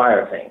to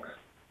require things.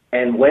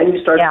 And when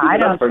you start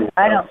speaking up for yourself,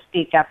 I don't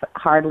speak up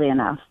hardly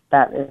enough.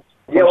 That is.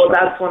 Yeah, well,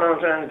 that's what I'm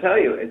trying to tell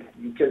you. It's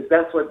because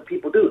that's what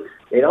people do.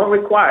 They don't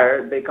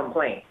require, they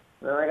complain.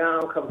 They're like, I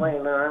don't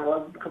complain.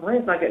 Well,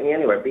 complain's not getting you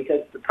anywhere,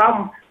 because the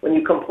problem, when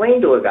you complain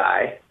to a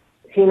guy,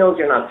 he knows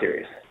you're not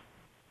serious.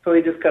 So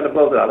he just kind of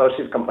blows it out. Oh,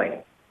 she's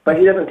complaining. But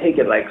he doesn't take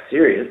it like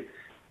serious,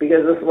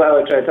 because this is why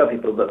I try to tell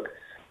people, look,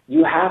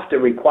 you have to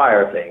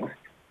require things.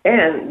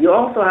 And you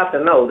also have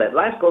to know that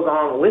life goes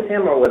on with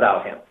him or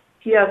without him.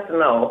 He has to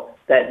know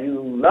that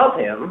you love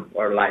him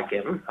or like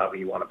him, however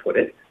you want to put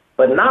it,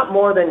 but not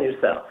more than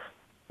yourself.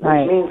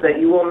 Which means that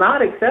you will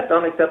not accept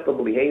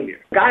unacceptable behavior.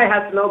 Guy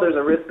has to know there's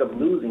a risk of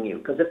losing you,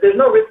 because if there's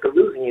no risk of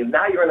losing you,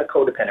 now you're in a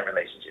codependent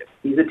relationship.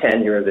 He's a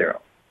 10, you're a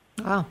 0.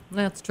 Wow,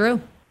 that's true.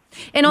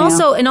 And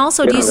also,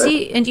 do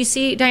you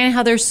see, Diana,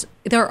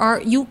 how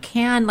you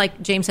can,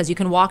 like James says, you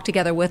can walk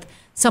together with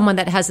someone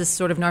that has this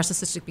sort of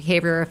narcissistic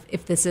behavior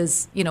if this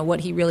is,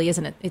 what he really is.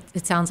 And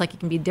it sounds like it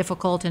can be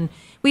difficult, and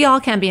we all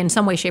can be in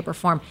some way, shape, or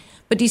form.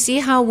 But do you see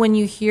how when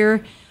you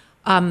hear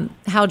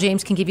how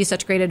James can give you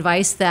such great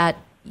advice that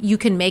you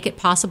can make it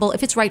possible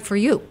if it's right for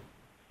you?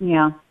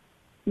 Yeah,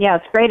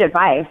 it's great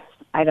advice.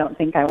 I don't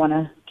think I want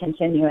to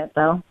continue it,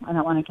 though. I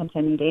don't want to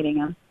continue dating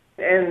him.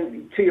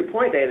 And to your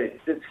point, Dana,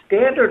 the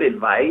standard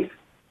advice,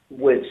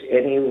 which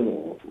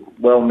any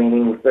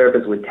well-meaning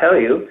therapist would tell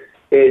you,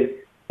 is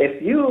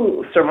if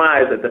you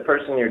surmise that the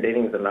person you're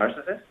dating is a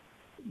narcissist,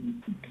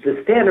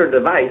 the standard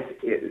advice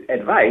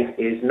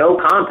is no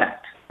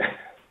contact.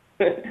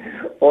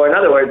 Or in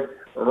other words,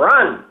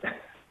 run.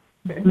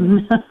 Okay.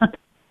 You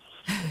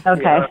know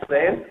what I'm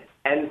saying?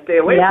 And stay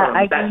away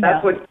from them.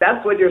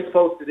 That's what you're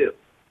supposed to do.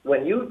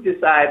 When you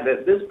decide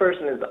that this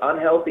person is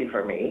unhealthy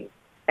for me,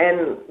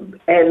 and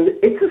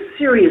it's a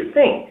serious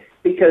thing,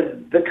 because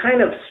the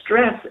kind of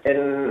stress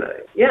and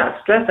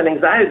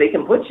anxiety they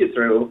can put you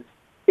through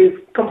is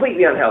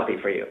completely unhealthy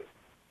for you.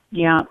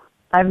 Yeah,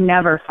 I've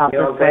never felt this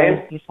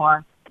way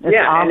before. It's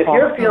awful. And if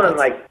you're feeling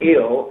like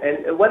ill,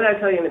 and what did I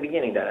tell you in the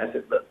beginning, Dad? I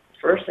said, look,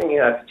 first thing you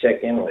have to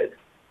check in with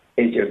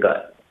is your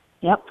gut.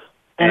 Yep.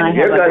 And if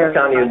your gut's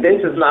telling you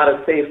this is not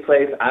a safe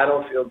place, I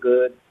don't feel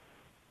good,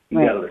 you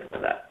got to listen to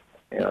that.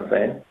 You know what I'm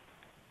saying?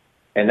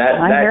 And that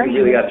you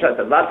really got to trust.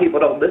 A lot of people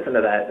don't listen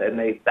to that, and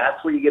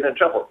that's where you get in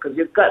trouble, because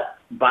your gut,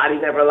 body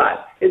never lies.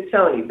 It's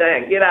telling you,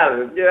 dang, get out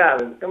of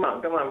it, come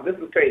on, this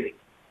is crazy.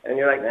 And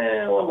you're like,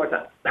 one more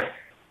time.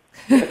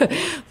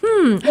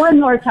 One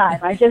more time.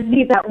 I just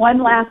need that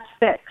one last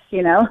fix,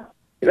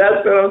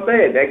 That's what I'm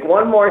saying. Like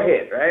one more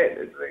hit, right?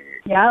 It's like,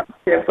 you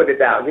can't put it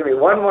down. Give me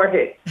one more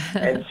hit.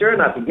 And sure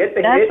enough, you get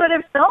the hit. That's what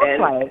it felt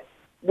like.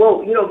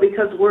 Well,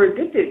 because we're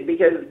addicted,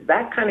 because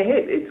that kind of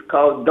hit, it's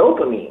called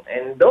dopamine,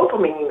 and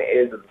dopamine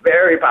is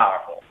very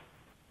powerful.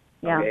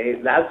 Yeah. Okay?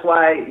 That's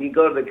why you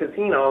go to the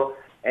casino,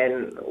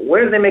 and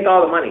where do they make all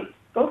the money?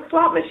 Those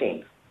slot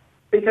machines,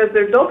 because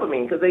they're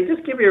dopamine, because they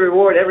just give you a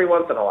reward every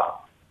once in a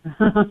while.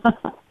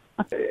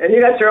 And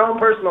you got your own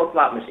personal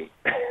slot machine.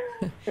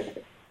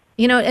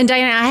 And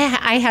Diana,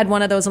 I had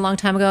one of those a long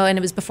time ago, and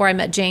it was before I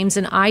met James,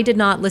 and I did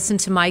not listen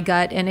to my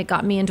gut, and it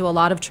got me into a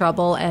lot of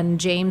trouble, and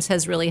James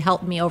has really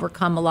helped me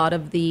overcome a lot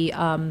of the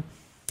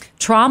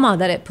trauma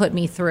that it put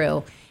me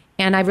through.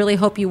 And I really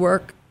hope you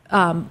work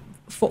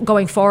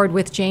going forward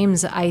with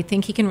James. I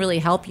think he can really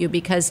help you,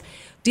 because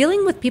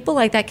dealing with people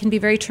like that can be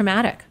very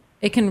traumatic.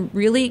 It can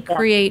really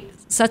create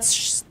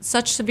such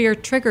severe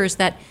triggers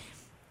that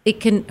it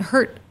can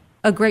hurt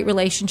a great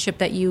relationship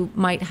that you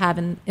might have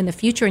in the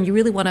future. And you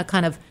really want to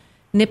kind of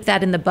nip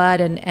that in the bud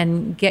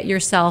and get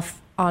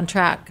yourself on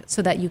track so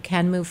that you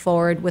can move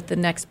forward with the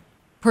next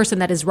person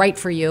that is right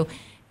for you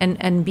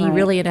and be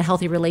really in a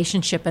healthy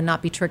relationship and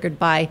not be triggered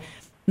by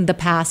the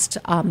past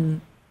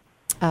trauma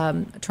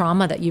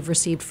that you've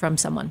received from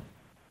someone.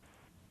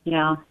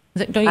 Yeah.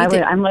 Don't you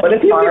think? But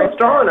if you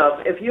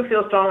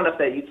feel strong enough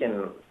that you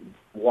can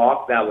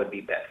walk, that would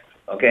be best.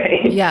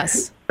 Okay.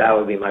 Yes. That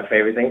would be my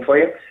favorite thing for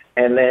you.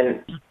 And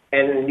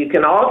you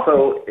can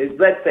also,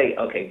 let's say,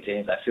 okay,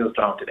 James, I feel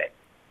strong today.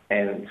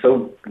 And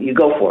so you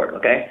go for it,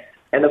 okay?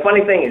 And the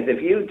funny thing is,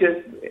 if you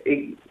just,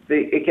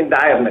 it can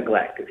die of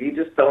neglect. If you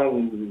just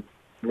don't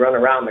run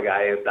around the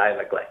guy, it'll die of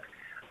neglect.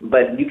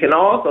 But you can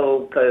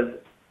also, because,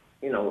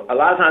 a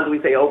lot of times we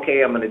say,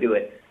 okay, I'm going to do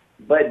it.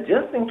 But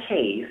just in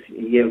case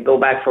you go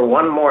back for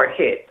one more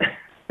hit,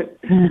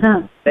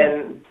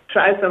 then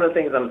try some of the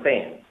things I'm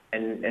saying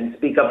and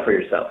speak up for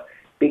yourself.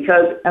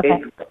 Because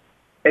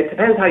it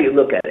depends how you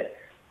look at it.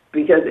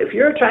 Because if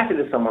you're attracted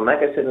to someone, like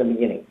I said in the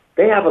beginning,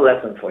 they have a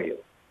lesson for you.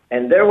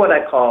 And they're what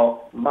I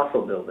call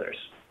muscle builders.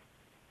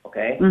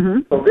 Okay?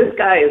 Mm-hmm. So this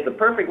guy is the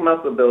perfect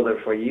muscle builder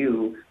for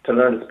you to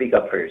learn to speak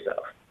up for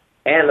yourself.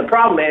 And the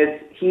problem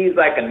is, he's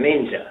like a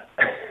ninja.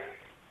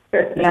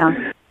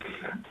 Yeah.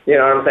 You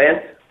know what I'm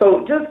saying?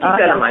 So just keep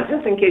that in mind,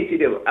 just in case you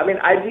do. I mean,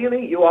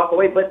 ideally, you walk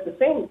away, but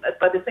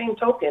by the same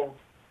token,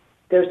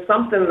 there's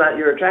something that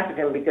you're attracted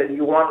to him because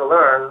you want to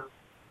learn,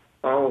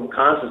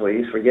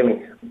 consciously, forgive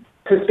me,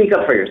 to speak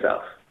up for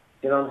yourself.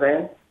 You know what I'm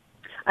saying?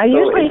 I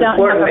usually don't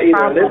have a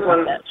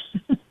problem with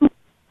it.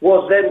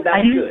 Well, then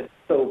that's good.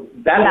 So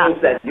that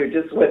means that you're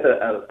just with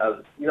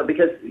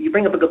because you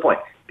bring up a good point.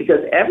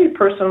 Because every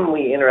person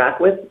we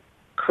interact with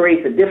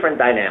creates a different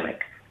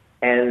dynamic.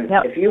 And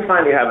if you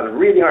find you're having a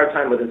really hard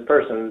time with this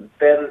person,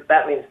 then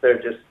that means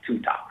they're just too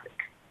toxic.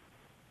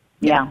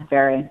 Yeah,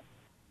 very.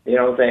 You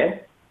know what I'm saying?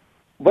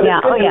 But it's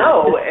good to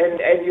know,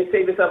 and you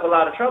save yourself a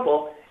lot of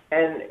trouble.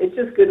 And it's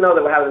just good to know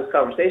that we're having this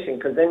conversation,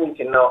 because then you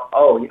can know,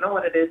 you know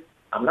what it is?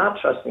 I'm not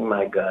trusting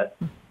my gut.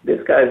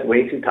 This guy's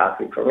way too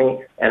toxic for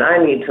me, and I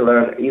need to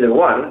learn either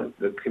one,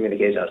 the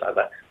communication I was talking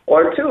about,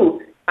 or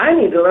two, I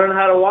need to learn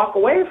how to walk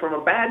away from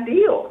a bad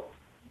deal.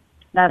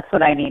 That's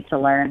what I need to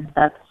learn.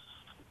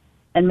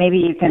 And maybe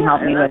you can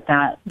help me with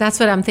that. That's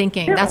what I'm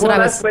thinking. Yeah, that's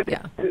that's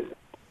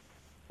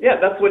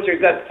what your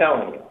gut's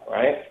telling you,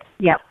 right?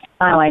 Yep.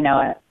 Oh, I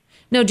know it.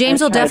 No,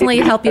 James will definitely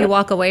help you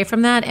walk away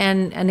from that,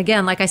 and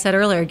again, like I said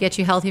earlier, get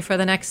you healthy for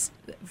the next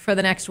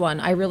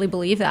one. I really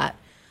believe that.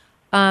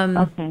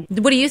 Okay.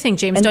 What do you think,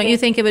 James? Don't you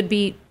think it would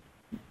be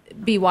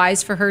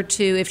wise for her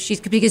to,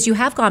 because you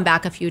have gone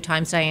back a few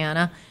times,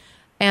 Diana,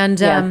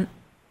 and I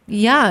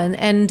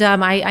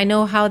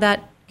know how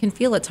that can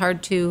feel. It's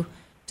hard to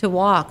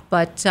walk,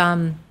 but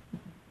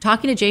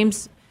talking to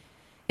James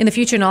in the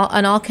future,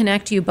 and I'll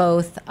connect you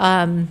both.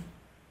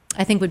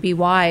 I think would be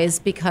wise,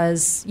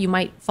 because you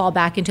might fall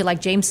back into,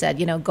 like James said,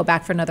 go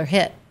back for another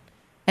hit,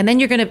 and then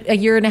a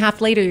year and a half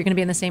later, you're going to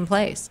be in the same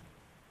place.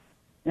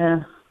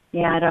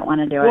 Yeah, I don't want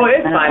to do it. Well,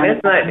 it's fine.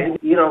 It's not.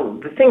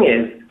 The thing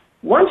is,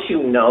 once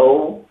you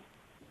know,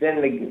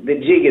 then the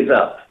jig is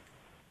up.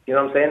 You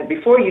know what I'm saying?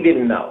 Before you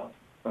didn't know.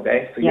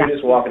 Okay, so you're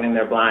just walking in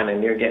there blind,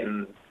 and you're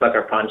getting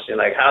sucker punched. You're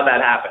like, how'd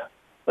that happen?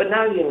 But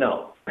now you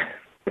know.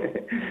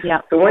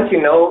 Yeah. So once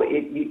you know,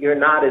 you're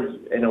not as,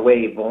 in a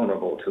way,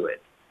 vulnerable to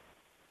it.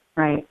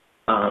 Right.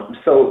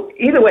 So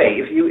either way,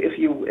 if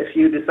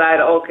you decide,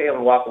 okay, I'm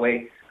gonna walk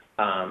away,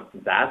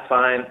 that's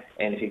fine.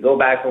 And if you go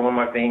back for one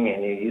more thing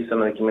and you use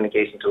some of the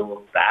communication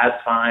tools,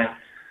 that's fine.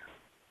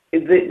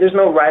 There's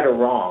no right or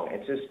wrong.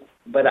 It's just,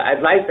 but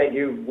I'd like that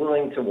you're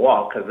willing to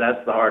walk, because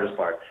that's the hardest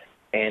part.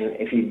 And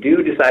if you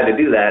do decide to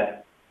do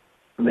that,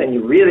 then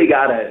you really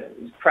gotta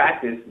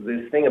practice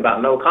this thing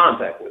about no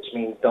contact, which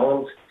means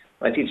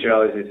my teacher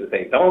always used to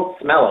say, don't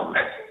smell them,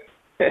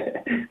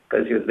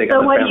 because he was big on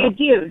the So what do you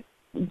do?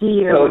 Do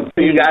you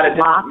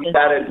block his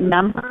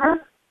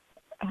number?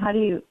 How do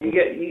you?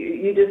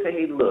 You just say,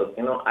 hey, look,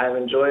 I've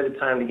enjoyed the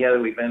time together.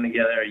 We've been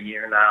together a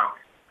year now.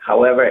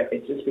 However,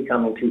 it's just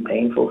becoming too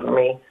painful for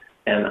me,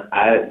 and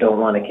I don't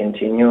want to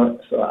continue.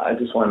 So I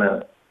just want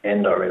to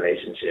end our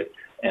relationship,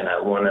 and I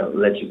want to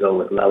let you go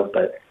with love,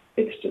 but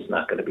it's just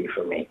not going to be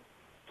for me.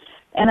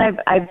 And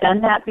I've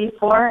done that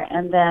before,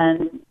 and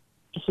then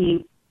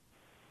he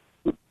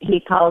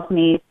calls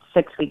me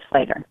 6 weeks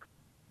later.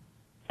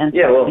 And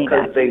Yeah, well, me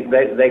because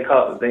back. they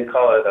call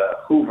it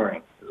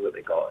hoovering, is what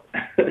they call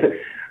it.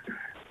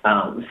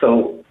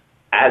 So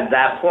at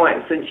that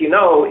point, since you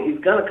know he's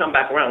going to come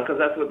back around, because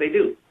that's what they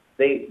do.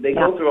 They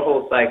go through a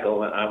whole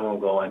cycle, and I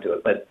won't go into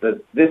it, but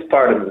this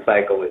part of the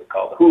cycle is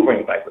called the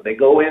hoovering cycle. They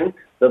go in,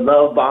 the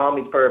love bomb,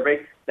 he's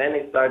perfect. Then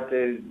they start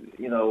to,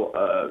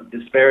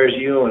 disparage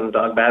you and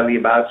talk badly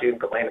about you and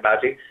complain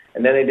about you,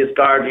 and then they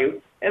discard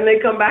you, and they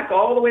come back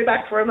all the way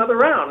back for another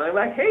round. They're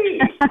like, hey,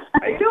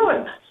 how you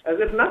doing? As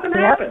if nothing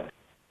happened.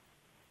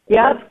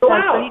 Yeah, Let's go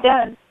that's out. what he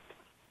does.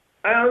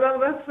 I don't know,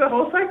 that's the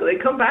whole cycle. They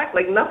come back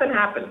like nothing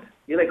happened.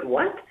 You're like,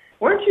 what?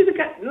 Weren't you the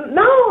guy?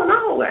 No,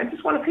 I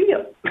just want to see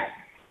you.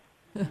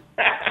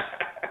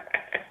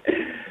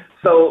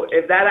 So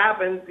if that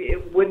happens,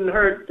 it wouldn't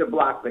hurt to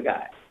block the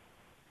guy.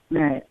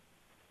 Right.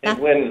 It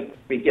wouldn't,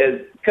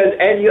 because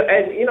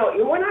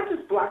we're not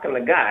just blocking the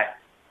guy,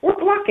 we're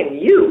blocking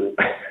you.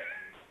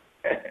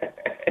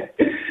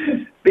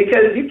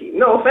 Because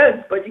no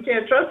offense, but you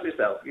can't trust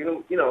yourself.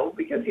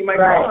 Because he might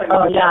call and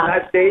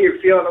that day you're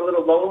feeling a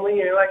little lonely,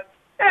 and you're like,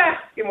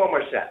 give him one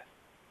more shot.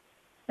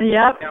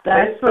 Yep,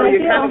 that's so you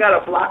kind of got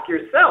to block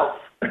yourself,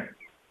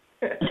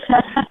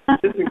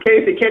 just in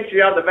case it catches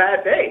you on the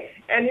bad day.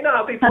 And you know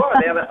how people are;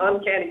 they have an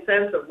uncanny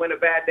sense of when a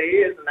bad day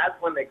is, and that's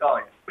when they call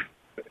you.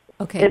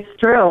 Okay. It's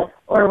true.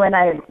 Or when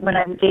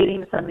I'm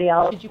dating somebody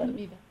else. Did you put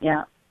me back?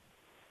 Yeah.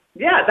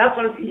 Yeah, that's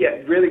what.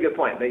 Yeah, really good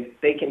point.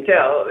 They can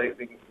tell.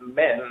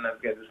 Men,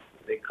 because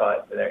they call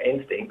it their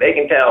instinct. They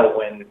can tell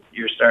when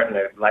you're starting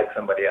to like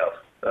somebody else.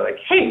 They're like,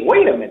 hey,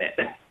 wait a minute.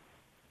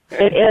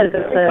 It is.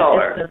 It's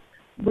a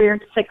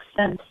weird sixth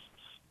sense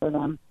for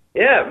them.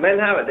 Yeah, men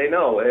have it. They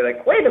know. They're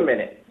like, wait a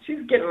minute.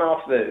 She's getting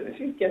off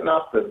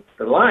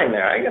the line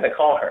there. I got to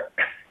call her.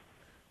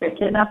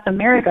 Getting off the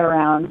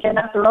merry-go-round. Getting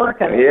off the roller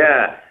coaster.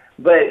 Yeah,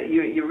 but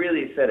you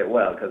really said it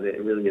well, because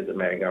it really is a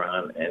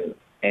merry-go-round.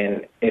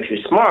 And if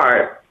you're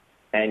smart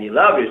and you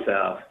love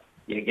yourself,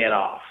 you get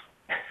off.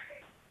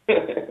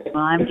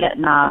 Well, I'm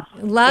getting off.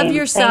 Love Thank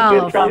yourself.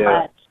 you so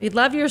much. You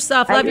love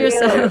yourself. I Love do.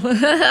 yourself.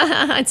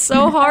 It's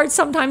so hard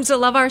sometimes to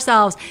love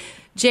ourselves.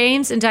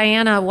 James and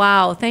Diana,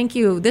 wow, thank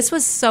you. This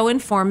was so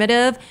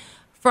informative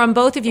from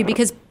both of you,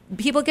 because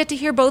people get to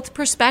hear both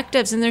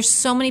perspectives, and there's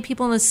so many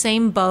people in the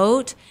same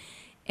boat.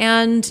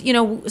 And,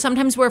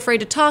 sometimes we're afraid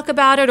to talk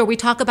about it, or we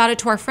talk about it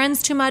to our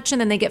friends too much,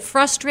 and then they get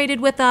frustrated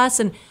with us,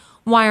 and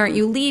why aren't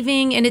you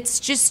leaving? And it's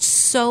just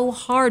so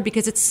hard,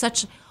 because it's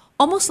such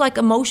almost like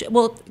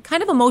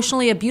kind of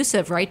emotionally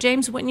abusive, right,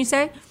 James, wouldn't you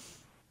say?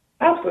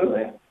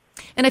 Absolutely.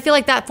 And I feel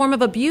like that form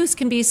of abuse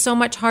can be so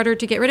much harder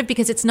to get rid of,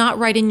 because it's not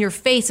right in your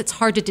face. It's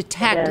hard to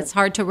detect. It's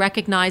hard to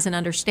recognize and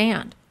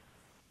understand.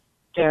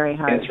 Very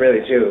hard. It's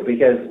really true,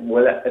 because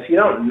if you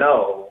don't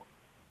know,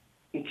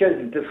 because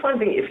the fun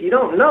thing, if you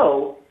don't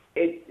know,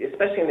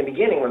 especially in the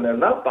beginning when they're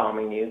love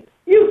bombing you,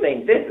 you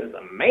think this is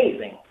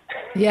amazing.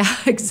 Yeah,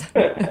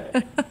 exactly.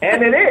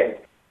 And it is.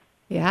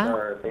 Yeah.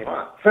 Or they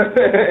want.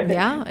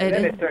 Yeah.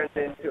 Then it turns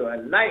into a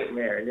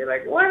nightmare, and you're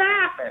like, what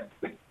happened?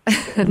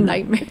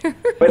 Nightmare.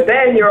 But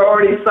then you're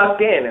already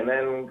sucked in, and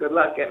then good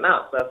luck getting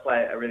out. So that's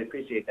why I really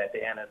appreciate that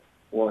Diana's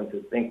willing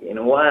to think, you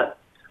know what?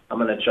 I'm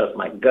going to trust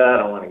my gut.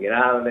 I want to get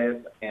out of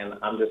this, and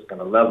I'm just going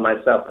to love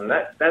myself. And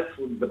that's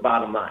the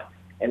bottom line.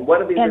 And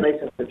what do these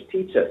relationships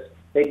teach us?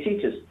 They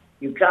teach us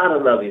you got to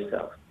love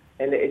yourself.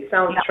 And it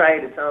sounds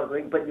trite, it sounds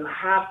like, but you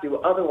have to.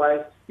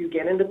 Otherwise, you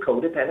get into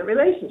codependent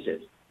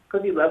relationships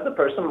because you love the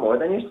person more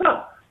than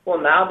yourself. Well,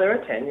 now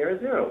they're a 10, you're a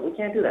 0. We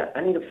can't do that.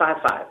 I need a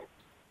 5-5.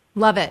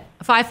 Love it.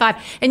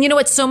 5-5. And you know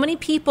what? So many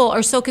people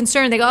are so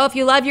concerned. They go, if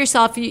you love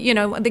yourself,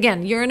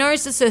 again, you're a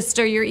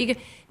narcissist or you're ego.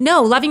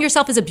 No, loving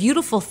yourself is a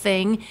beautiful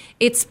thing.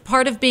 It's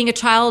part of being a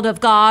child of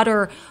God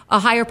or a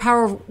higher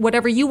power,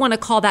 whatever you want to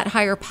call that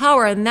higher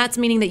power. And that's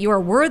meaning that you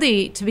are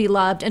worthy to be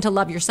loved and to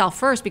love yourself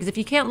first. Because if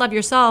you can't love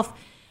yourself,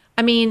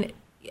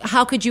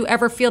 how could you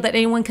ever feel that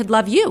anyone could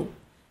love you?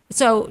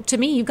 So to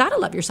me, you've got to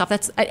love yourself.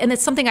 And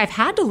it's something I've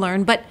had to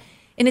learn,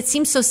 and it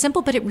seems so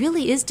simple, but it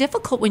really is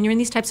difficult when you're in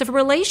these types of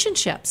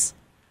relationships.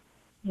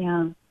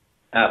 Yeah.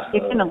 Absolutely.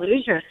 You're going to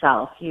lose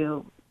yourself.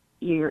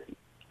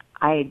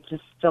 I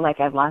just feel like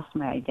I've lost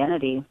my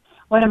identity.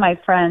 One of my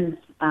friends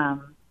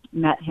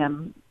met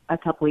him a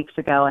couple weeks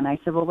ago, and I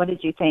said, well, what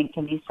did you think?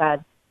 And he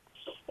said,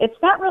 it's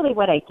not really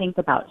what I think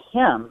about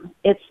him.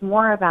 It's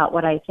more about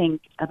what I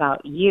think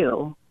about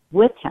you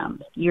with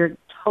him. You're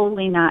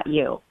totally not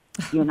you.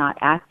 You're not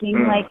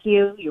acting like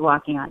you. You're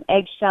walking on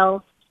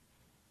eggshells.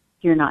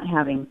 You're not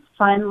having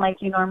fun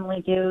like you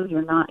normally do.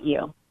 You're not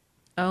you.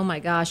 Oh my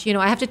gosh.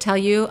 I have to tell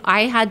you,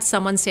 I had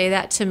someone say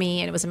that to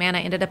me, and it was a man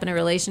I ended up in a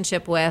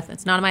relationship with.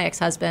 It's not my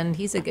ex-husband.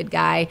 He's a good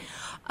guy.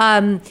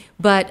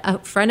 But a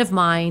friend of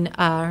mine,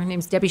 her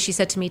name's Debbie, she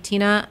said to me,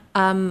 Tina,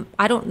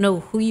 I don't know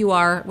who you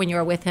are when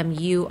you're with him.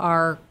 You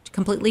are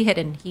completely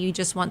hidden. He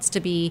just wants to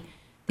be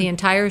the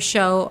entire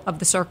show of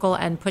the circle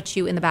and put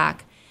you in the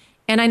back.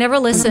 And I never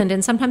listened.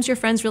 And sometimes your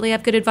friends really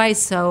have good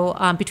advice. So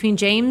between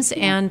James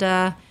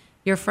and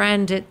your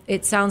friend,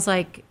 it sounds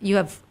like you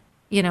have,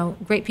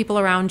 great people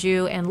around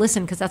you, and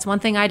listen, because that's one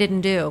thing I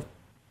didn't do.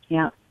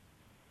 Yeah.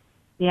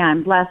 Yeah,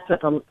 I'm blessed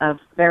with a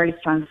very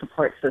strong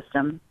support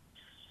system.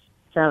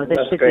 So this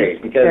that's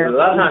great, because a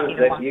lot of times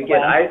that you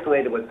get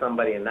isolated with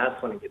somebody, and that's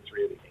when it gets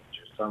really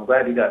dangerous. So I'm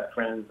glad you got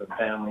friends and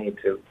family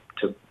to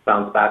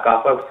bounce back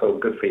off of, so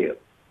good for you.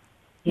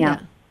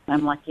 Yeah.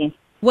 I'm lucky.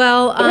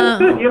 Well, it's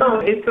good.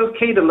 It's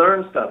okay to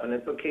learn stuff, and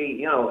it's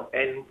okay,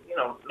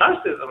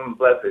 narcissism,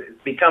 bless it, is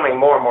becoming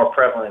more and more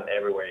prevalent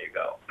everywhere you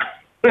go.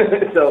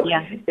 So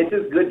it's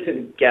just good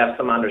to have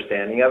some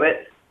understanding of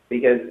it,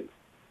 because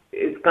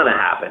it's going to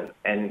happen.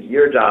 And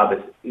your job is,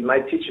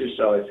 my teachers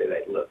always say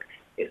that, look,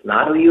 it's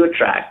not who you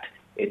attract,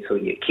 it's who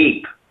you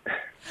keep.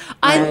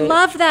 I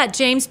love that,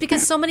 James,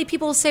 because so many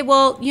people say,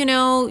 well,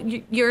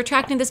 you're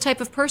attracting this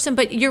type of person,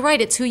 but you're right,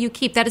 it's who you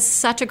keep. That is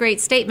such a great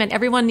statement.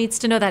 Everyone needs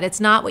to know that. It's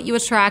not what you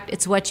attract,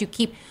 it's what you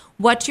keep.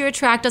 What you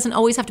attract doesn't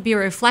always have to be a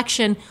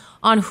reflection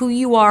on who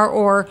you are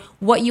or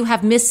what you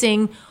have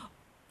missing.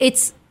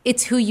 It's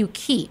who you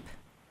keep.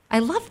 I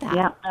love that.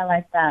 Yeah, I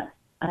like that.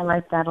 I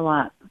like that a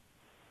lot.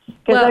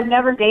 Because I've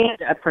never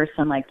dated a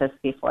person like this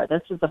before.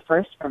 This is the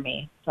first for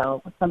me. So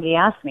when somebody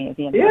asked me, it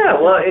comes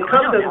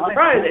as a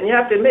surprise, and you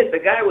have to admit the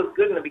guy was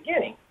good in the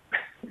beginning,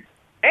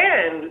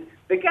 and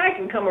the guy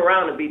can come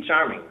around and be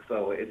charming.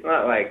 So it's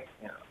not like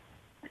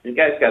the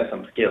guy's got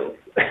some skills.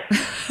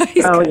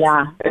 Oh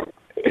yeah,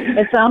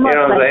 it's almost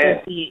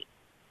like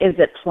is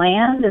it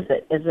planned? Is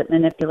it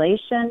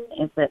manipulation?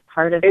 Is it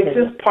part of? It's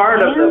just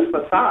part of the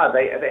facade.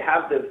 They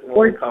have this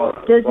what we call it.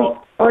 They do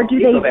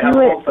have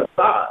it? A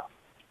facade.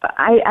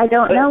 I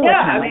don't know. Yeah,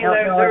 I mean,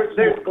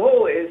 their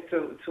goal is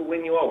to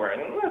win you over,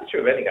 and that's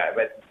true of any guy,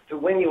 but to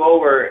win you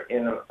over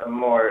in a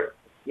more,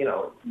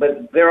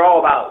 but they're all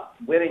about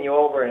winning you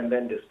over and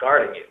then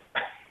discarding you.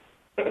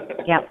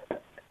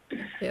 Yep.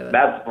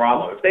 That's the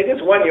problem. If they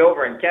just won you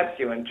over and kept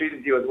you and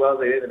treated you as well as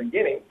they did in the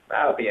beginning,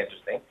 that would be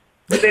interesting.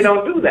 But they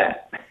don't do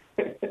that.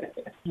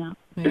 Yeah.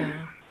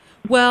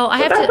 Well,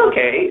 that's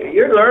okay.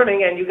 You're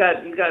learning, and you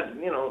got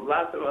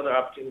lots of other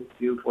opportunities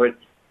to do for it.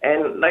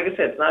 And like I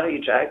said, it's not who you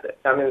attract.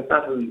 I mean, it's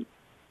not who you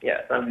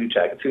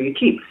attract. It's who you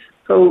keep.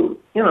 So,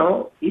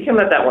 you can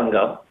let that one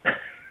go.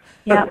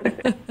 Yeah.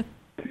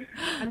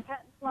 I'm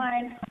cutting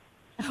line.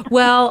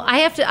 Well,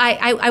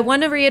 I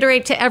want to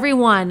reiterate to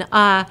everyone,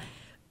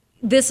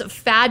 this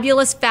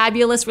fabulous,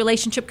 fabulous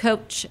relationship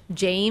coach,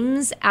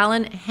 James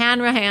Allen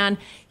Hanrahan,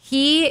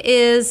 he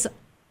is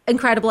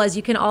incredible, as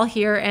you can all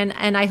hear,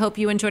 and I hope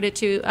you enjoyed it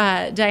too,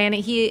 Diana.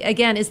 He,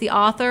 again, is the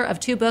author of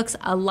 2 books,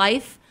 A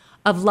Life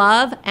of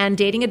Love and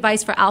Dating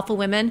Advice for Alpha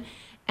Women.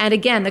 And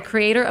again, the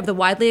creator of the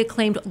widely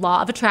acclaimed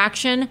Law of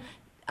Attraction,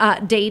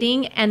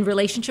 dating and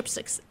relationship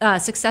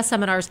success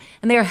seminars.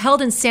 And they are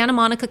held in Santa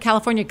Monica,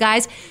 California.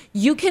 Guys,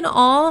 you can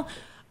all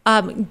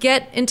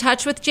get in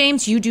touch with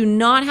James. You do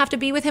not have to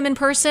be with him in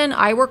person.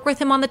 I work with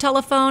him on the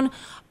telephone.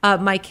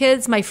 My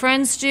kids, my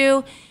friends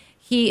do.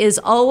 He is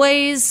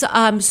always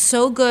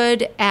so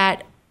good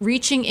at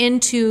reaching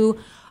into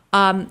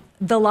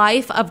the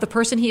life of the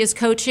person he is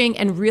coaching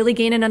and really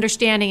gain an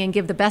understanding and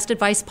give the best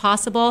advice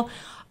possible.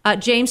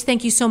 James,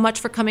 thank you so much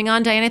for coming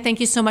on. Diana,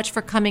 thank you so much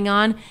for coming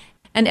on.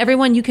 And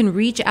everyone, you can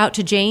reach out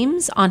to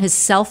James on his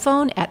cell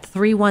phone at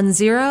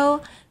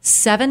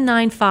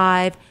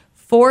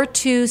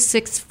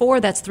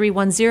 310-795-4264. That's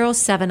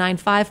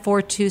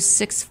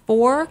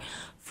 310-795-4264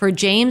 for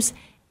James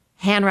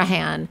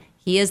Hanrahan.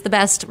 He is the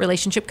best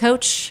relationship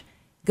coach.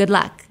 Good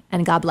luck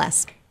and God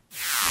bless.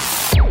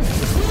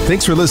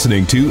 Thanks for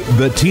listening to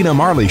The Tina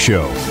Marley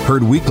Show,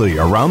 heard weekly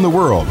around the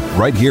world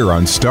right here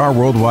on Star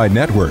Worldwide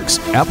Networks,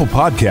 Apple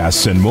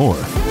Podcasts, and more.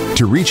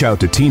 To reach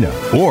out to Tina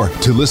or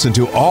to listen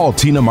to all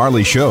Tina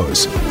Marley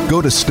shows,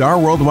 go to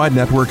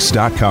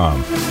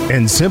starworldwidenetworks.com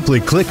and simply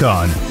click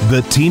on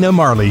The Tina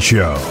Marley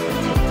Show.